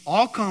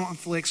 All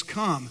conflicts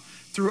come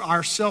through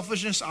our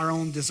selfishness, our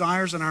own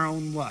desires, and our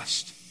own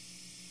lust.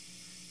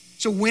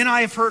 So when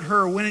I have hurt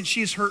her, when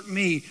she's hurt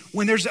me,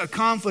 when there's a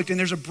conflict and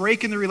there's a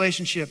break in the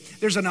relationship,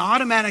 there's an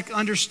automatic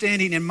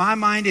understanding in my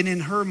mind and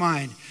in her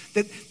mind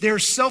that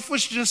there's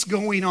selfishness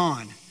going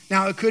on.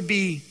 Now, it could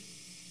be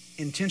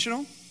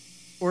intentional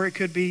or it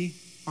could be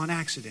on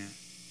accident,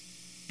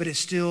 but it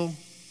still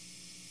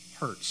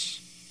hurts.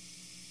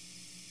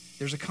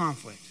 There's a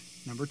conflict.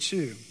 Number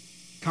 2.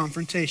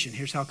 Confrontation.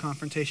 Here's how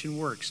confrontation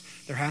works.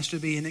 There has to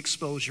be an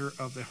exposure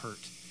of the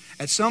hurt.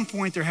 At some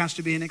point, there has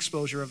to be an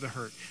exposure of the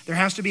hurt. There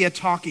has to be a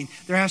talking.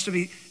 There has to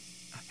be,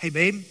 hey,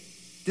 babe,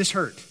 this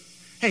hurt.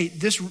 Hey,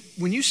 this,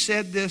 when you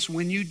said this,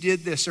 when you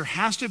did this, there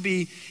has to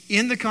be,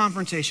 in the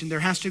confrontation,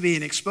 there has to be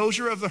an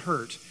exposure of the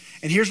hurt.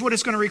 And here's what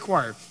it's going to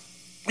require.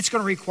 It's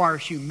going to require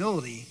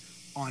humility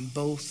on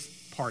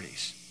both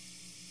parties.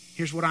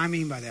 Here's what I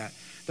mean by that.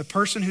 The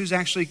person who's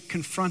actually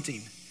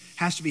confronting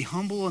has to be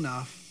humble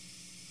enough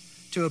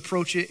to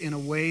approach it in a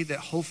way that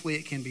hopefully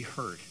it can be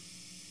heard.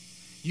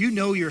 You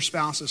know your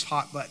spouse's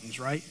hot buttons,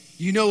 right?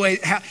 You know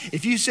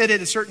if you said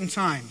it at certain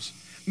times.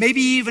 Maybe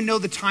you even know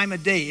the time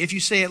of day. If you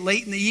say it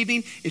late in the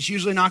evening, it's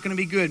usually not going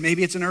to be good.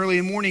 Maybe it's an early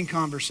morning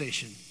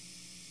conversation.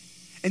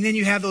 And then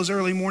you have those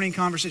early morning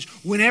conversations.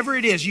 Whenever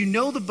it is, you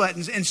know the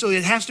buttons. And so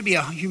it has to be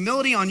a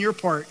humility on your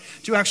part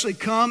to actually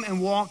come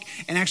and walk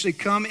and actually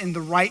come in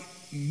the right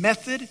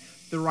method,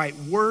 the right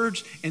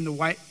words, in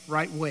the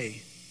right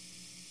way.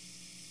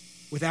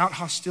 Without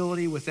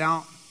hostility,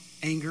 without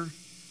anger,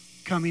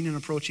 coming and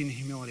approaching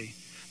humility.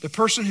 The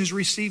person who's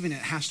receiving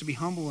it has to be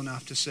humble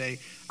enough to say,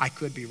 I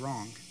could be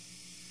wrong.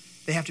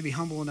 They have to be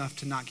humble enough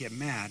to not get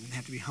mad, and they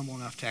have to be humble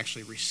enough to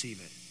actually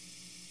receive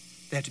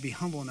it. They have to be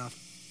humble enough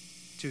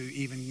to,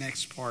 even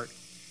next part,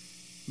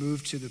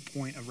 move to the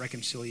point of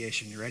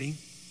reconciliation. You ready?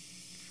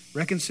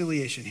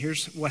 Reconciliation.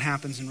 Here's what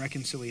happens in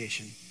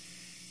reconciliation.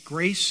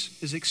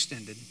 Grace is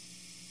extended.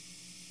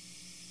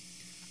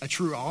 A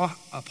true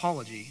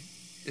apology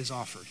is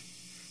offered.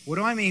 What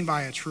do I mean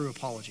by a true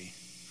apology?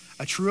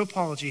 A true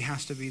apology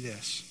has to be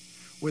this,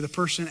 where the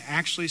person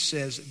actually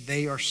says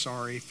they are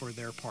sorry for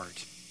their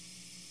part.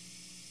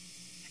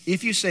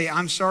 If you say,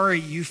 I'm sorry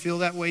you feel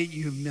that way,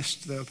 you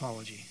missed the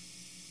apology.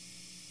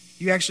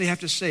 You actually have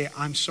to say,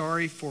 I'm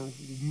sorry for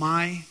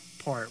my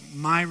part,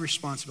 my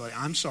responsibility.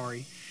 I'm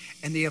sorry.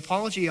 And the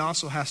apology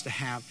also has to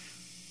have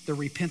the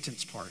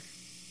repentance part.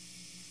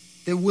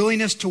 The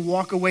willingness to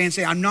walk away and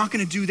say, I'm not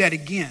going to do that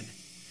again.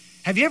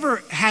 Have you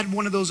ever had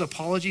one of those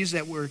apologies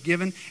that were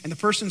given and the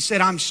person said,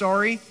 I'm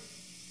sorry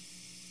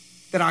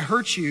that I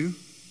hurt you.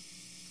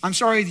 I'm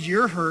sorry that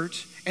you're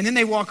hurt. and then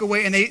they walk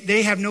away and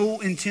they have no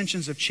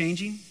intentions of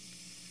changing,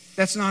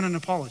 that's not an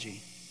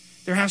apology.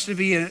 There has to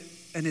be an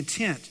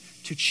intent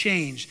to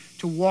change,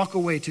 to walk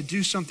away, to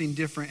do something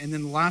different. And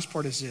then the last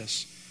part is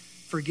this: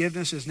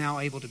 forgiveness is now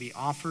able to be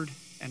offered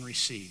and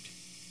received.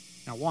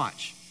 Now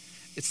watch.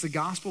 It's the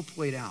gospel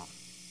played out.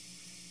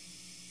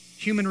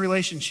 Human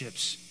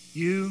relationships,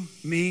 you,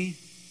 me,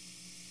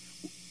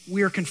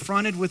 we are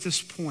confronted with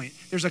this point.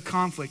 There's a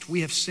conflict.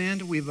 We have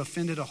sinned. We have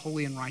offended a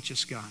holy and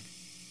righteous God.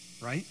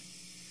 Right?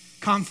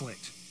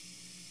 Conflict.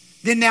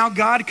 Then now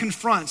God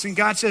confronts, and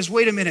God says,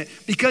 wait a minute,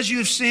 because you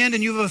have sinned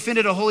and you have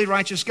offended a holy,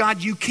 righteous God,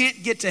 you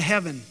can't get to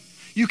heaven.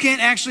 You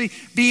can't actually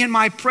be in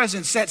my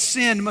presence. That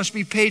sin must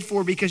be paid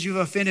for because you've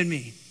offended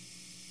me.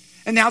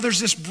 And now there's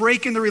this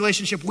break in the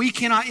relationship. We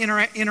cannot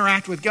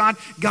interact with God.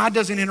 God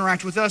doesn't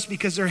interact with us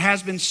because there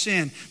has been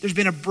sin. There's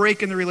been a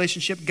break in the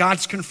relationship.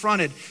 God's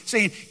confronted,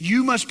 saying,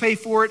 you must pay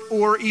for it,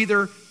 or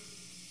either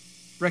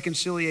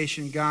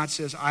reconciliation. God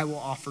says, I will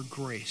offer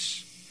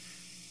grace.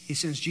 He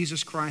sends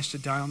Jesus Christ to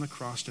die on the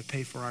cross to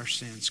pay for our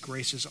sins.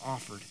 Grace is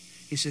offered.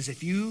 He says,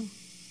 if you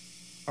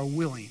are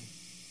willing,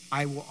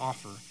 I will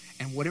offer.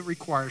 And what it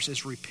requires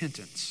is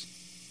repentance.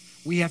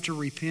 We have to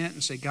repent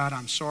and say, God,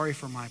 I'm sorry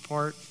for my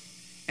part.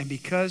 And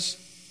because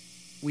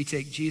we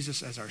take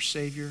Jesus as our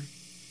Savior,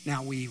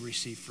 now we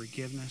receive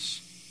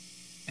forgiveness,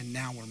 and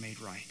now we're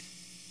made right.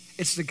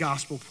 It's the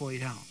gospel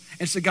played out.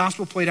 It's the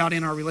gospel played out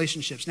in our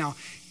relationships. Now,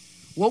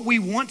 what we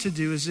want to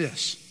do is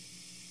this.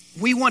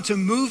 We want to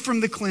move from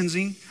the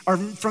cleansing, or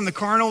from the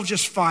carnal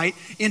just fight,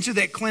 into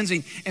that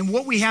cleansing. And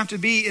what we have to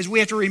be is we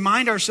have to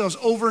remind ourselves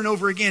over and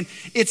over again,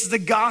 it's the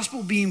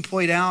gospel being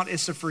played out.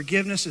 It's the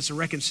forgiveness. It's the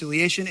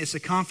reconciliation. It's the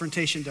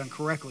confrontation done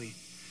correctly.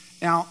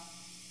 Now,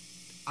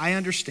 I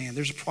understand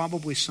there's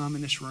probably some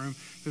in this room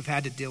who've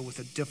had to deal with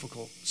a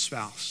difficult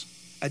spouse,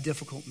 a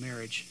difficult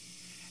marriage.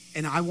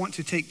 And I want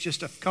to take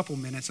just a couple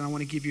minutes, and I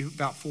want to give you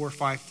about 4 or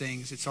 5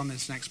 things. It's on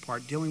this next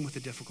part, dealing with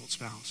a difficult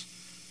spouse.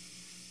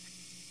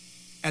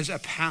 As a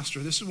pastor,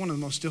 this is one of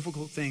the most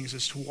difficult things,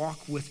 is to walk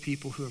with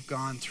people who have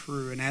gone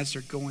through, and as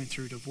they're going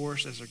through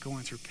divorce, as they're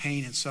going through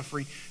pain and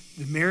suffering,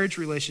 the marriage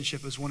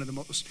relationship is one of the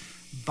most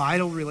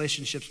vital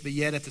relationships, but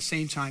yet at the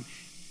same time,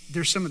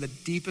 there's some of the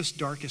deepest,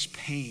 darkest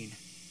pain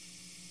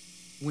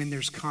when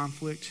there's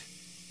conflict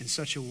in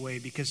such a way,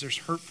 because there's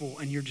hurtful,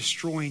 and you're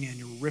destroying and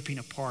you're ripping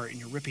apart and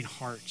you're ripping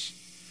hearts.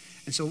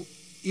 And so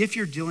if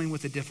you're dealing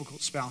with a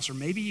difficult spouse, or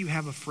maybe you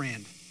have a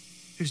friend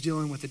who's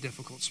dealing with a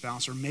difficult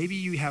spouse, or maybe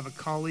you have a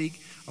colleague,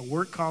 a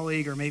work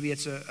colleague, or maybe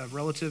it's a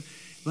relative,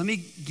 let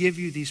me give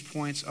you these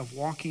points of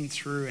walking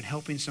through and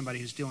helping somebody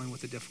who's dealing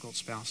with a difficult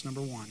spouse.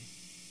 Number 1,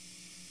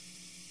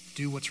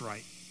 do what's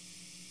right.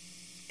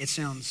 It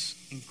sounds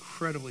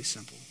incredibly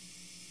simple,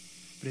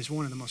 but it's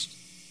one of the most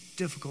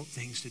difficult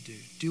things to do.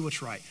 Do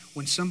what's right.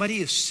 When somebody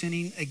is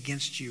sinning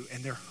against you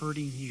and they're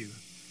hurting you,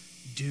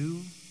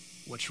 do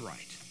what's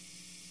right.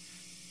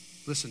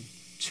 Listen,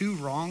 2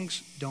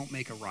 wrongs don't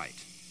make a right.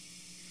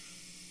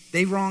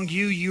 They wronged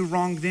you, you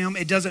wronged them.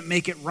 It doesn't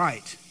make it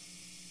right.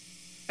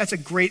 That's a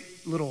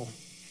great little,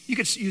 you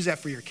could use that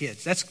for your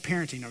kids. That's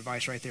parenting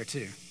advice right there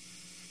too.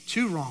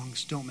 2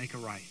 wrongs don't make a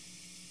right.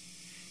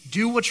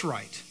 Do what's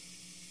right.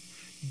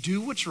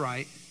 Do what's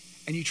right,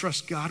 and you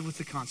trust God with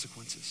the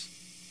consequences.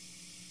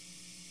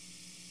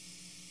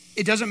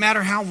 It doesn't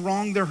matter how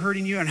wrong they're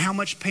hurting you and how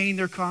much pain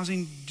they're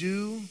causing.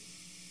 Do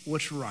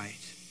what's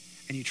right,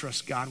 and you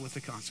trust God with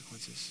the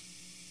consequences.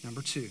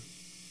 Number 2,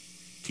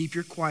 keep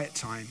your quiet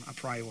time a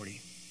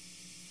priority.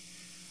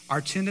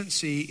 Our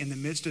tendency in the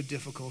midst of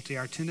difficulty,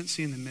 our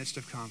tendency in the midst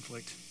of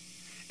conflict,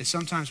 is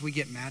sometimes we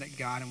get mad at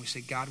God and we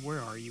say, God,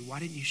 where are you? Why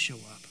didn't you show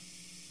up?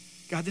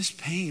 God, this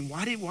pain,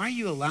 why are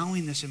you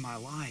allowing this in my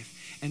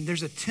life? And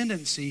there's a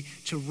tendency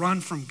to run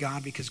from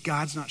God because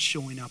God's not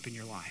showing up in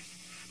your life.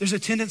 There's a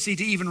tendency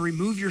to even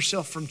remove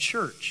yourself from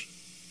church.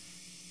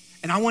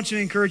 And I want to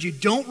encourage you,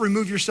 don't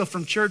remove yourself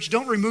from church.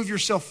 Don't remove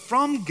yourself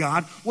from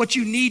God. What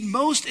you need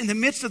most in the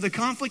midst of the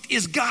conflict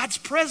is God's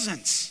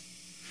presence.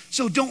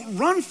 So don't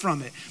run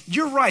from it.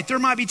 You're right. There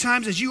might be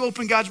times as you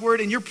open God's word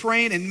and you're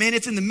praying, and man,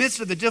 it's in the midst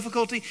of the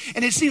difficulty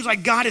and it seems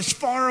like God is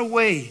far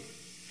away.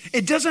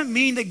 It doesn't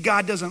mean that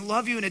God doesn't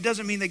love you, and it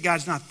doesn't mean that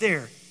God's not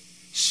there.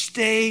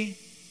 Stay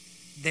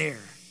there.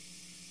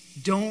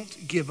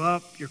 Don't give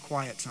up your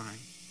quiet time.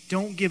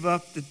 Don't give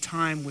up the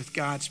time with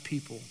God's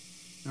people.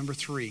 Number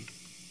 3,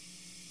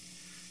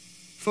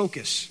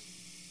 focus.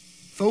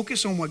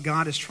 Focus on what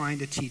God is trying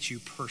to teach you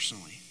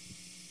personally.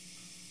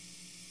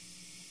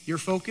 Your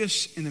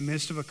focus in the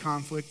midst of a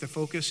conflict, the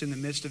focus in the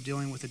midst of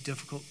dealing with a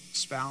difficult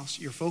spouse,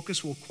 your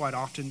focus will quite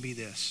often be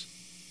this.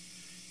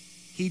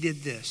 He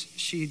did this,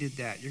 she did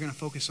that. You're going to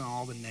focus on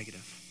all the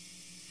negative.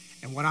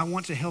 And what I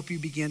want to help you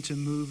begin to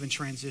move and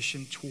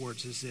transition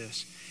towards is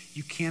this.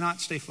 You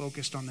cannot stay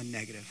focused on the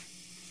negative.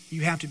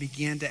 you have to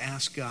begin to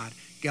ask God,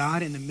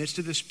 God, in the midst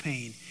of this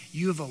pain,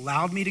 you have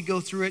allowed me to go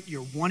through it.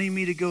 You're wanting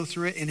me to go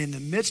through it. And in the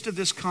midst of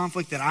this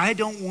conflict that I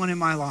don't want in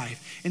my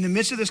life, in the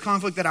midst of this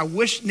conflict that I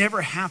wish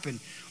never happened,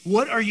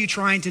 what are you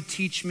trying to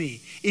teach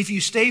me? If you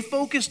stay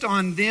focused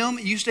on them,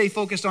 you stay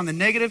focused on the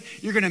negative,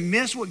 you're going to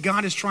miss what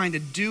God is trying to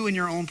do in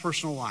your own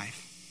personal life.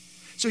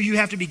 So you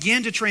have to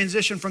begin to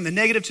transition from the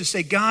negative to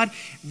say, God,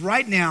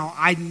 right now,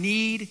 I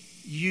need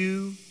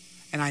you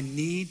and I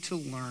need to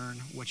learn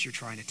what you're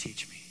trying to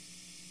teach me.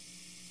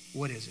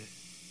 What is it?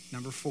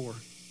 Number 4,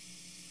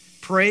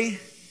 pray,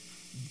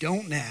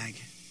 don't nag.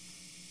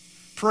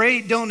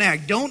 Pray, don't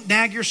nag. Don't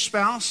nag your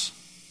spouse.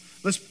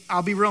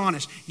 I'll be real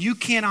honest. You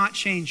cannot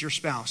change your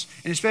spouse.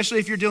 And especially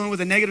if you're dealing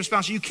with a negative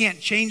spouse, you can't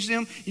change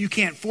them. You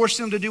can't force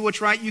them to do what's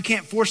right. You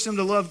can't force them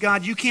to love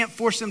God. You can't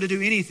force them to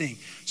do anything.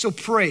 So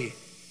pray.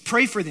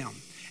 Pray for them.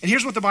 And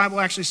here's what the Bible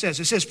actually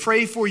says. It says,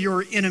 pray for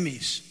your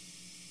enemies.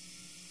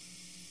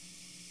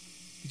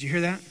 Did you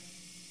hear that?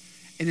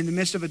 And in the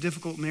midst of a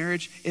difficult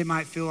marriage, it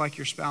might feel like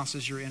your spouse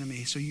is your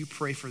enemy. So you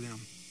pray for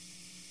them.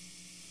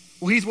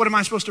 Well, Heath, what am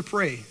I supposed to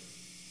pray?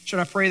 Should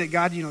I pray that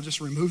God,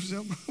 just removes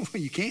them?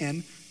 Well, you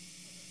can.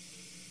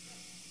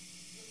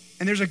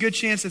 And there's a good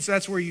chance that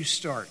that's where you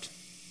start.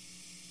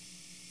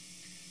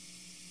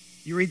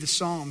 You read the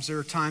Psalms, there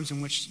are times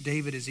in which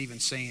David is even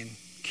saying,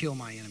 kill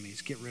my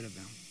enemies, get rid of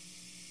them.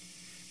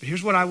 But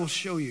here's what I will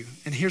show you,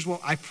 and here's what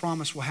I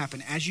promise will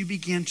happen as you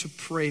begin to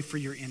pray for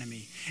your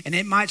enemy. And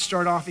it might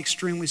start off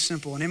extremely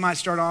simple, and it might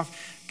start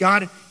off,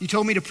 God, you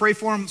told me to pray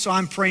for them, so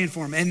I'm praying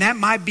for them. And that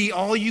might be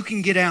all you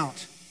can get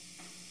out.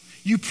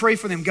 You pray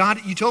for them.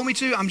 God, you told me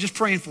to, I'm just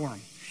praying for them.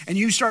 And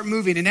you start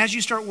moving, and as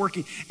you start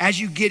working, as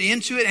you get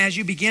into it, as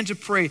you begin to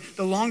pray,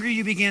 the longer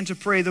you begin to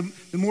pray, the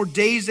more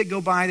days that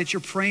go by that you're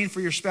praying for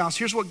your spouse.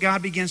 Here's what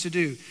God begins to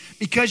do.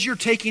 Because you're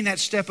taking that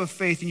step of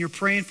faith and you're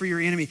praying for your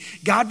enemy,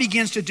 God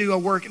begins to do a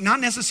work, not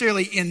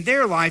necessarily in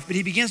their life, but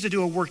He begins to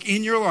do a work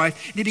in your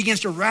life, and He begins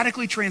to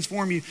radically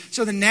transform you.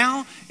 So that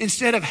now,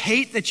 instead of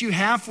hate that you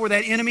have for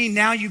that enemy,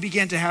 now you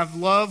begin to have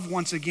love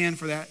once again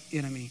for that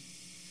enemy.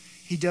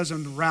 He does a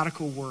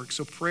radical work.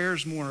 So prayer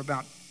is more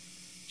about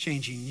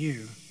changing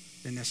you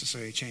than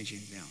necessarily changing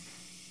them.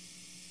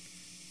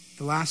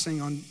 The last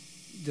thing on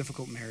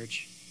difficult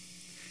marriage,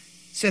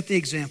 set the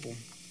example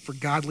for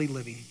godly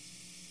living.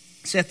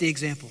 Set the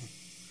example.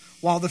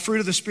 While the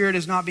fruit of the Spirit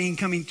is not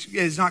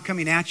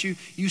coming at you,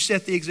 you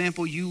set the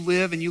example. You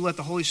live and you let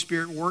the Holy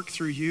Spirit work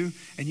through you,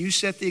 and you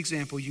set the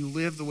example. You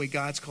live the way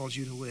God's called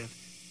you to live.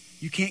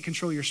 You can't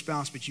control your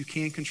spouse, but you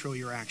can control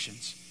your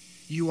actions.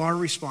 You are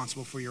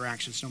responsible for your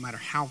actions, no matter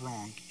how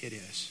wrong it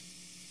is.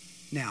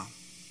 Now,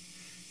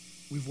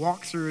 we've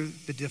walked through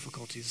the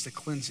difficulties, the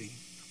cleansing.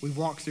 We've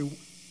walked through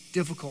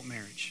difficult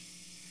marriage.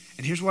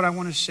 And here's what I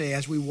want to say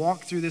as we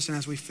walk through this and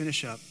as we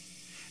finish up.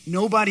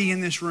 Nobody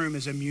in this room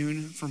is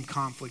immune from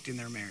conflict in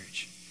their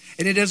marriage.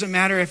 And it doesn't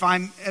matter if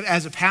I'm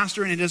as a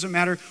pastor, and it doesn't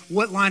matter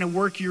what line of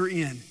work you're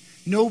in.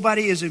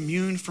 Nobody is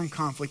immune from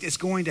conflict. It's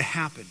going to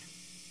happen.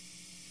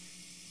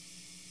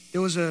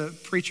 There was a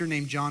preacher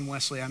named John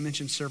Wesley I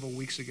mentioned several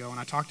weeks ago, and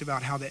I talked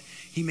about how that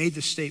he made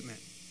the statement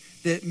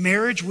that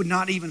marriage would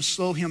not even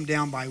slow him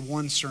down by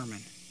one sermon.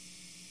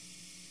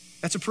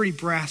 That's a pretty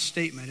brass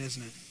statement,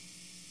 isn't it?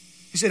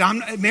 He said,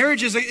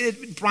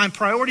 my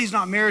priority is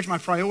not marriage. My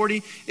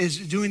priority is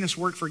doing this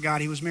work for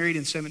God. He was married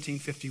in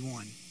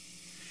 1751.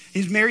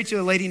 He's married to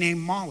a lady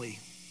named Molly.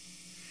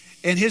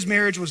 And his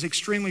marriage was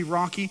extremely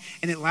rocky,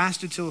 and it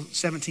lasted till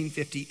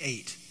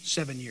 1758,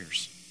 7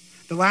 years.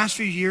 The last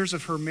few years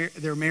of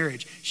their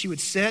marriage, she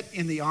would sit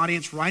in the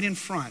audience right in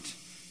front,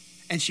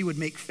 and she would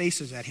make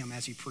faces at him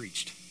as he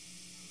preached.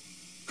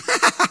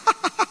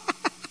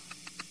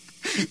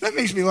 That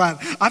makes me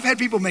laugh. I've had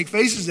people make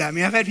faces at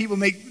me. I've had people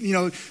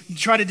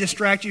try to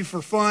distract you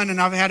for fun, and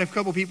I've had a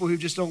couple people who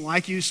just don't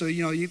like you, so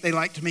they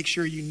like to make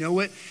sure you know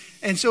it.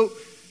 And so,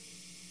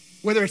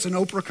 whether it's an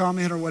Oprah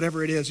comment or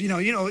whatever it is,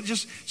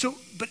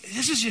 but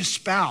this is his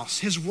spouse.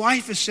 His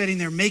wife is sitting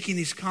there making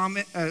these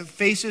comments, and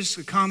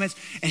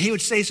he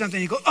would say something,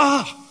 and he'd go,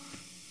 oh!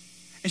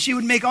 And she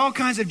would make all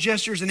kinds of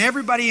gestures, and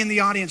everybody in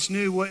the audience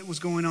knew what was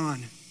going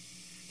on.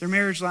 Their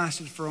marriage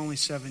lasted for only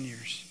 7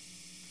 years.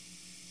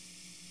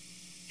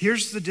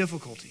 Here's the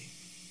difficulty.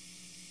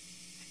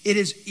 It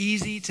is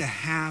easy to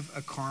have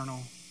a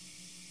carnal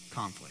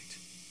conflict.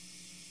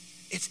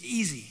 It's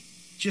easy.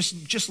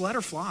 Just let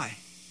her fly.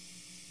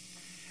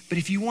 But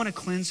if you want a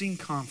cleansing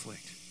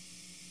conflict,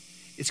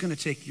 it's going to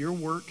take your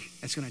work,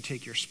 it's going to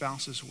take your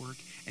spouse's work,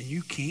 and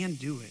you can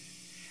do it.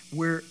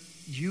 Where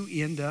you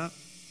end up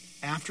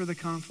after the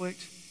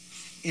conflict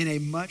in a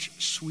much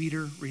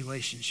sweeter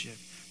relationship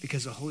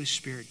because the Holy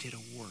Spirit did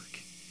a work.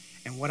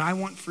 And what I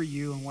want for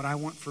you and what I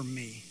want for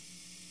me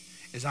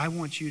is I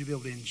want you to be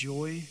able to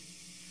enjoy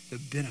the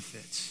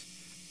benefits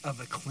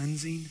of a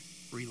cleansing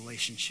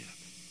relationship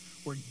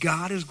where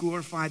God is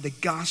glorified, the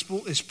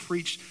gospel is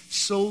preached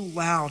so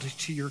loud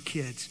to your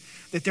kids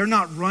that they're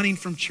not running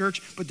from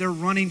church, but they're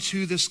running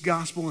to this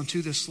gospel and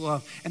to this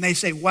love. And they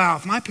say, wow,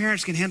 if my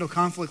parents can handle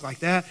conflict like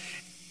that,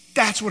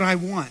 that's what I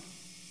want.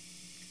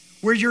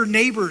 where your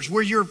neighbors,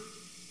 where your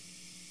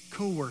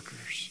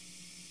co-workers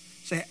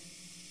say, it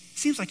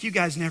seems like you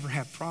guys never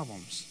have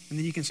problems. And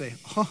then you can say,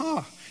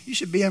 you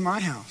should be in my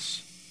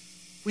house.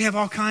 We have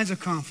all kinds of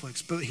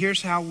conflicts, but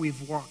here's how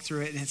we've walked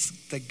through it, and it's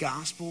the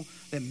gospel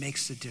that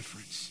makes the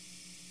difference.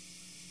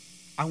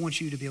 I want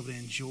you to be able to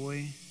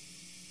enjoy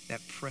that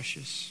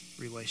precious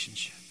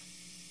relationship.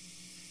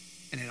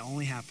 And it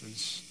only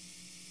happens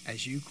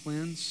as you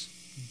cleanse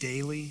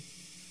daily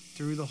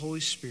through the Holy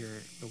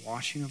Spirit, the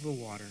washing of the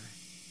water,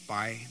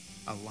 by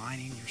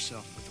aligning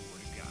yourself with the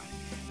Word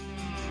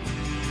of God.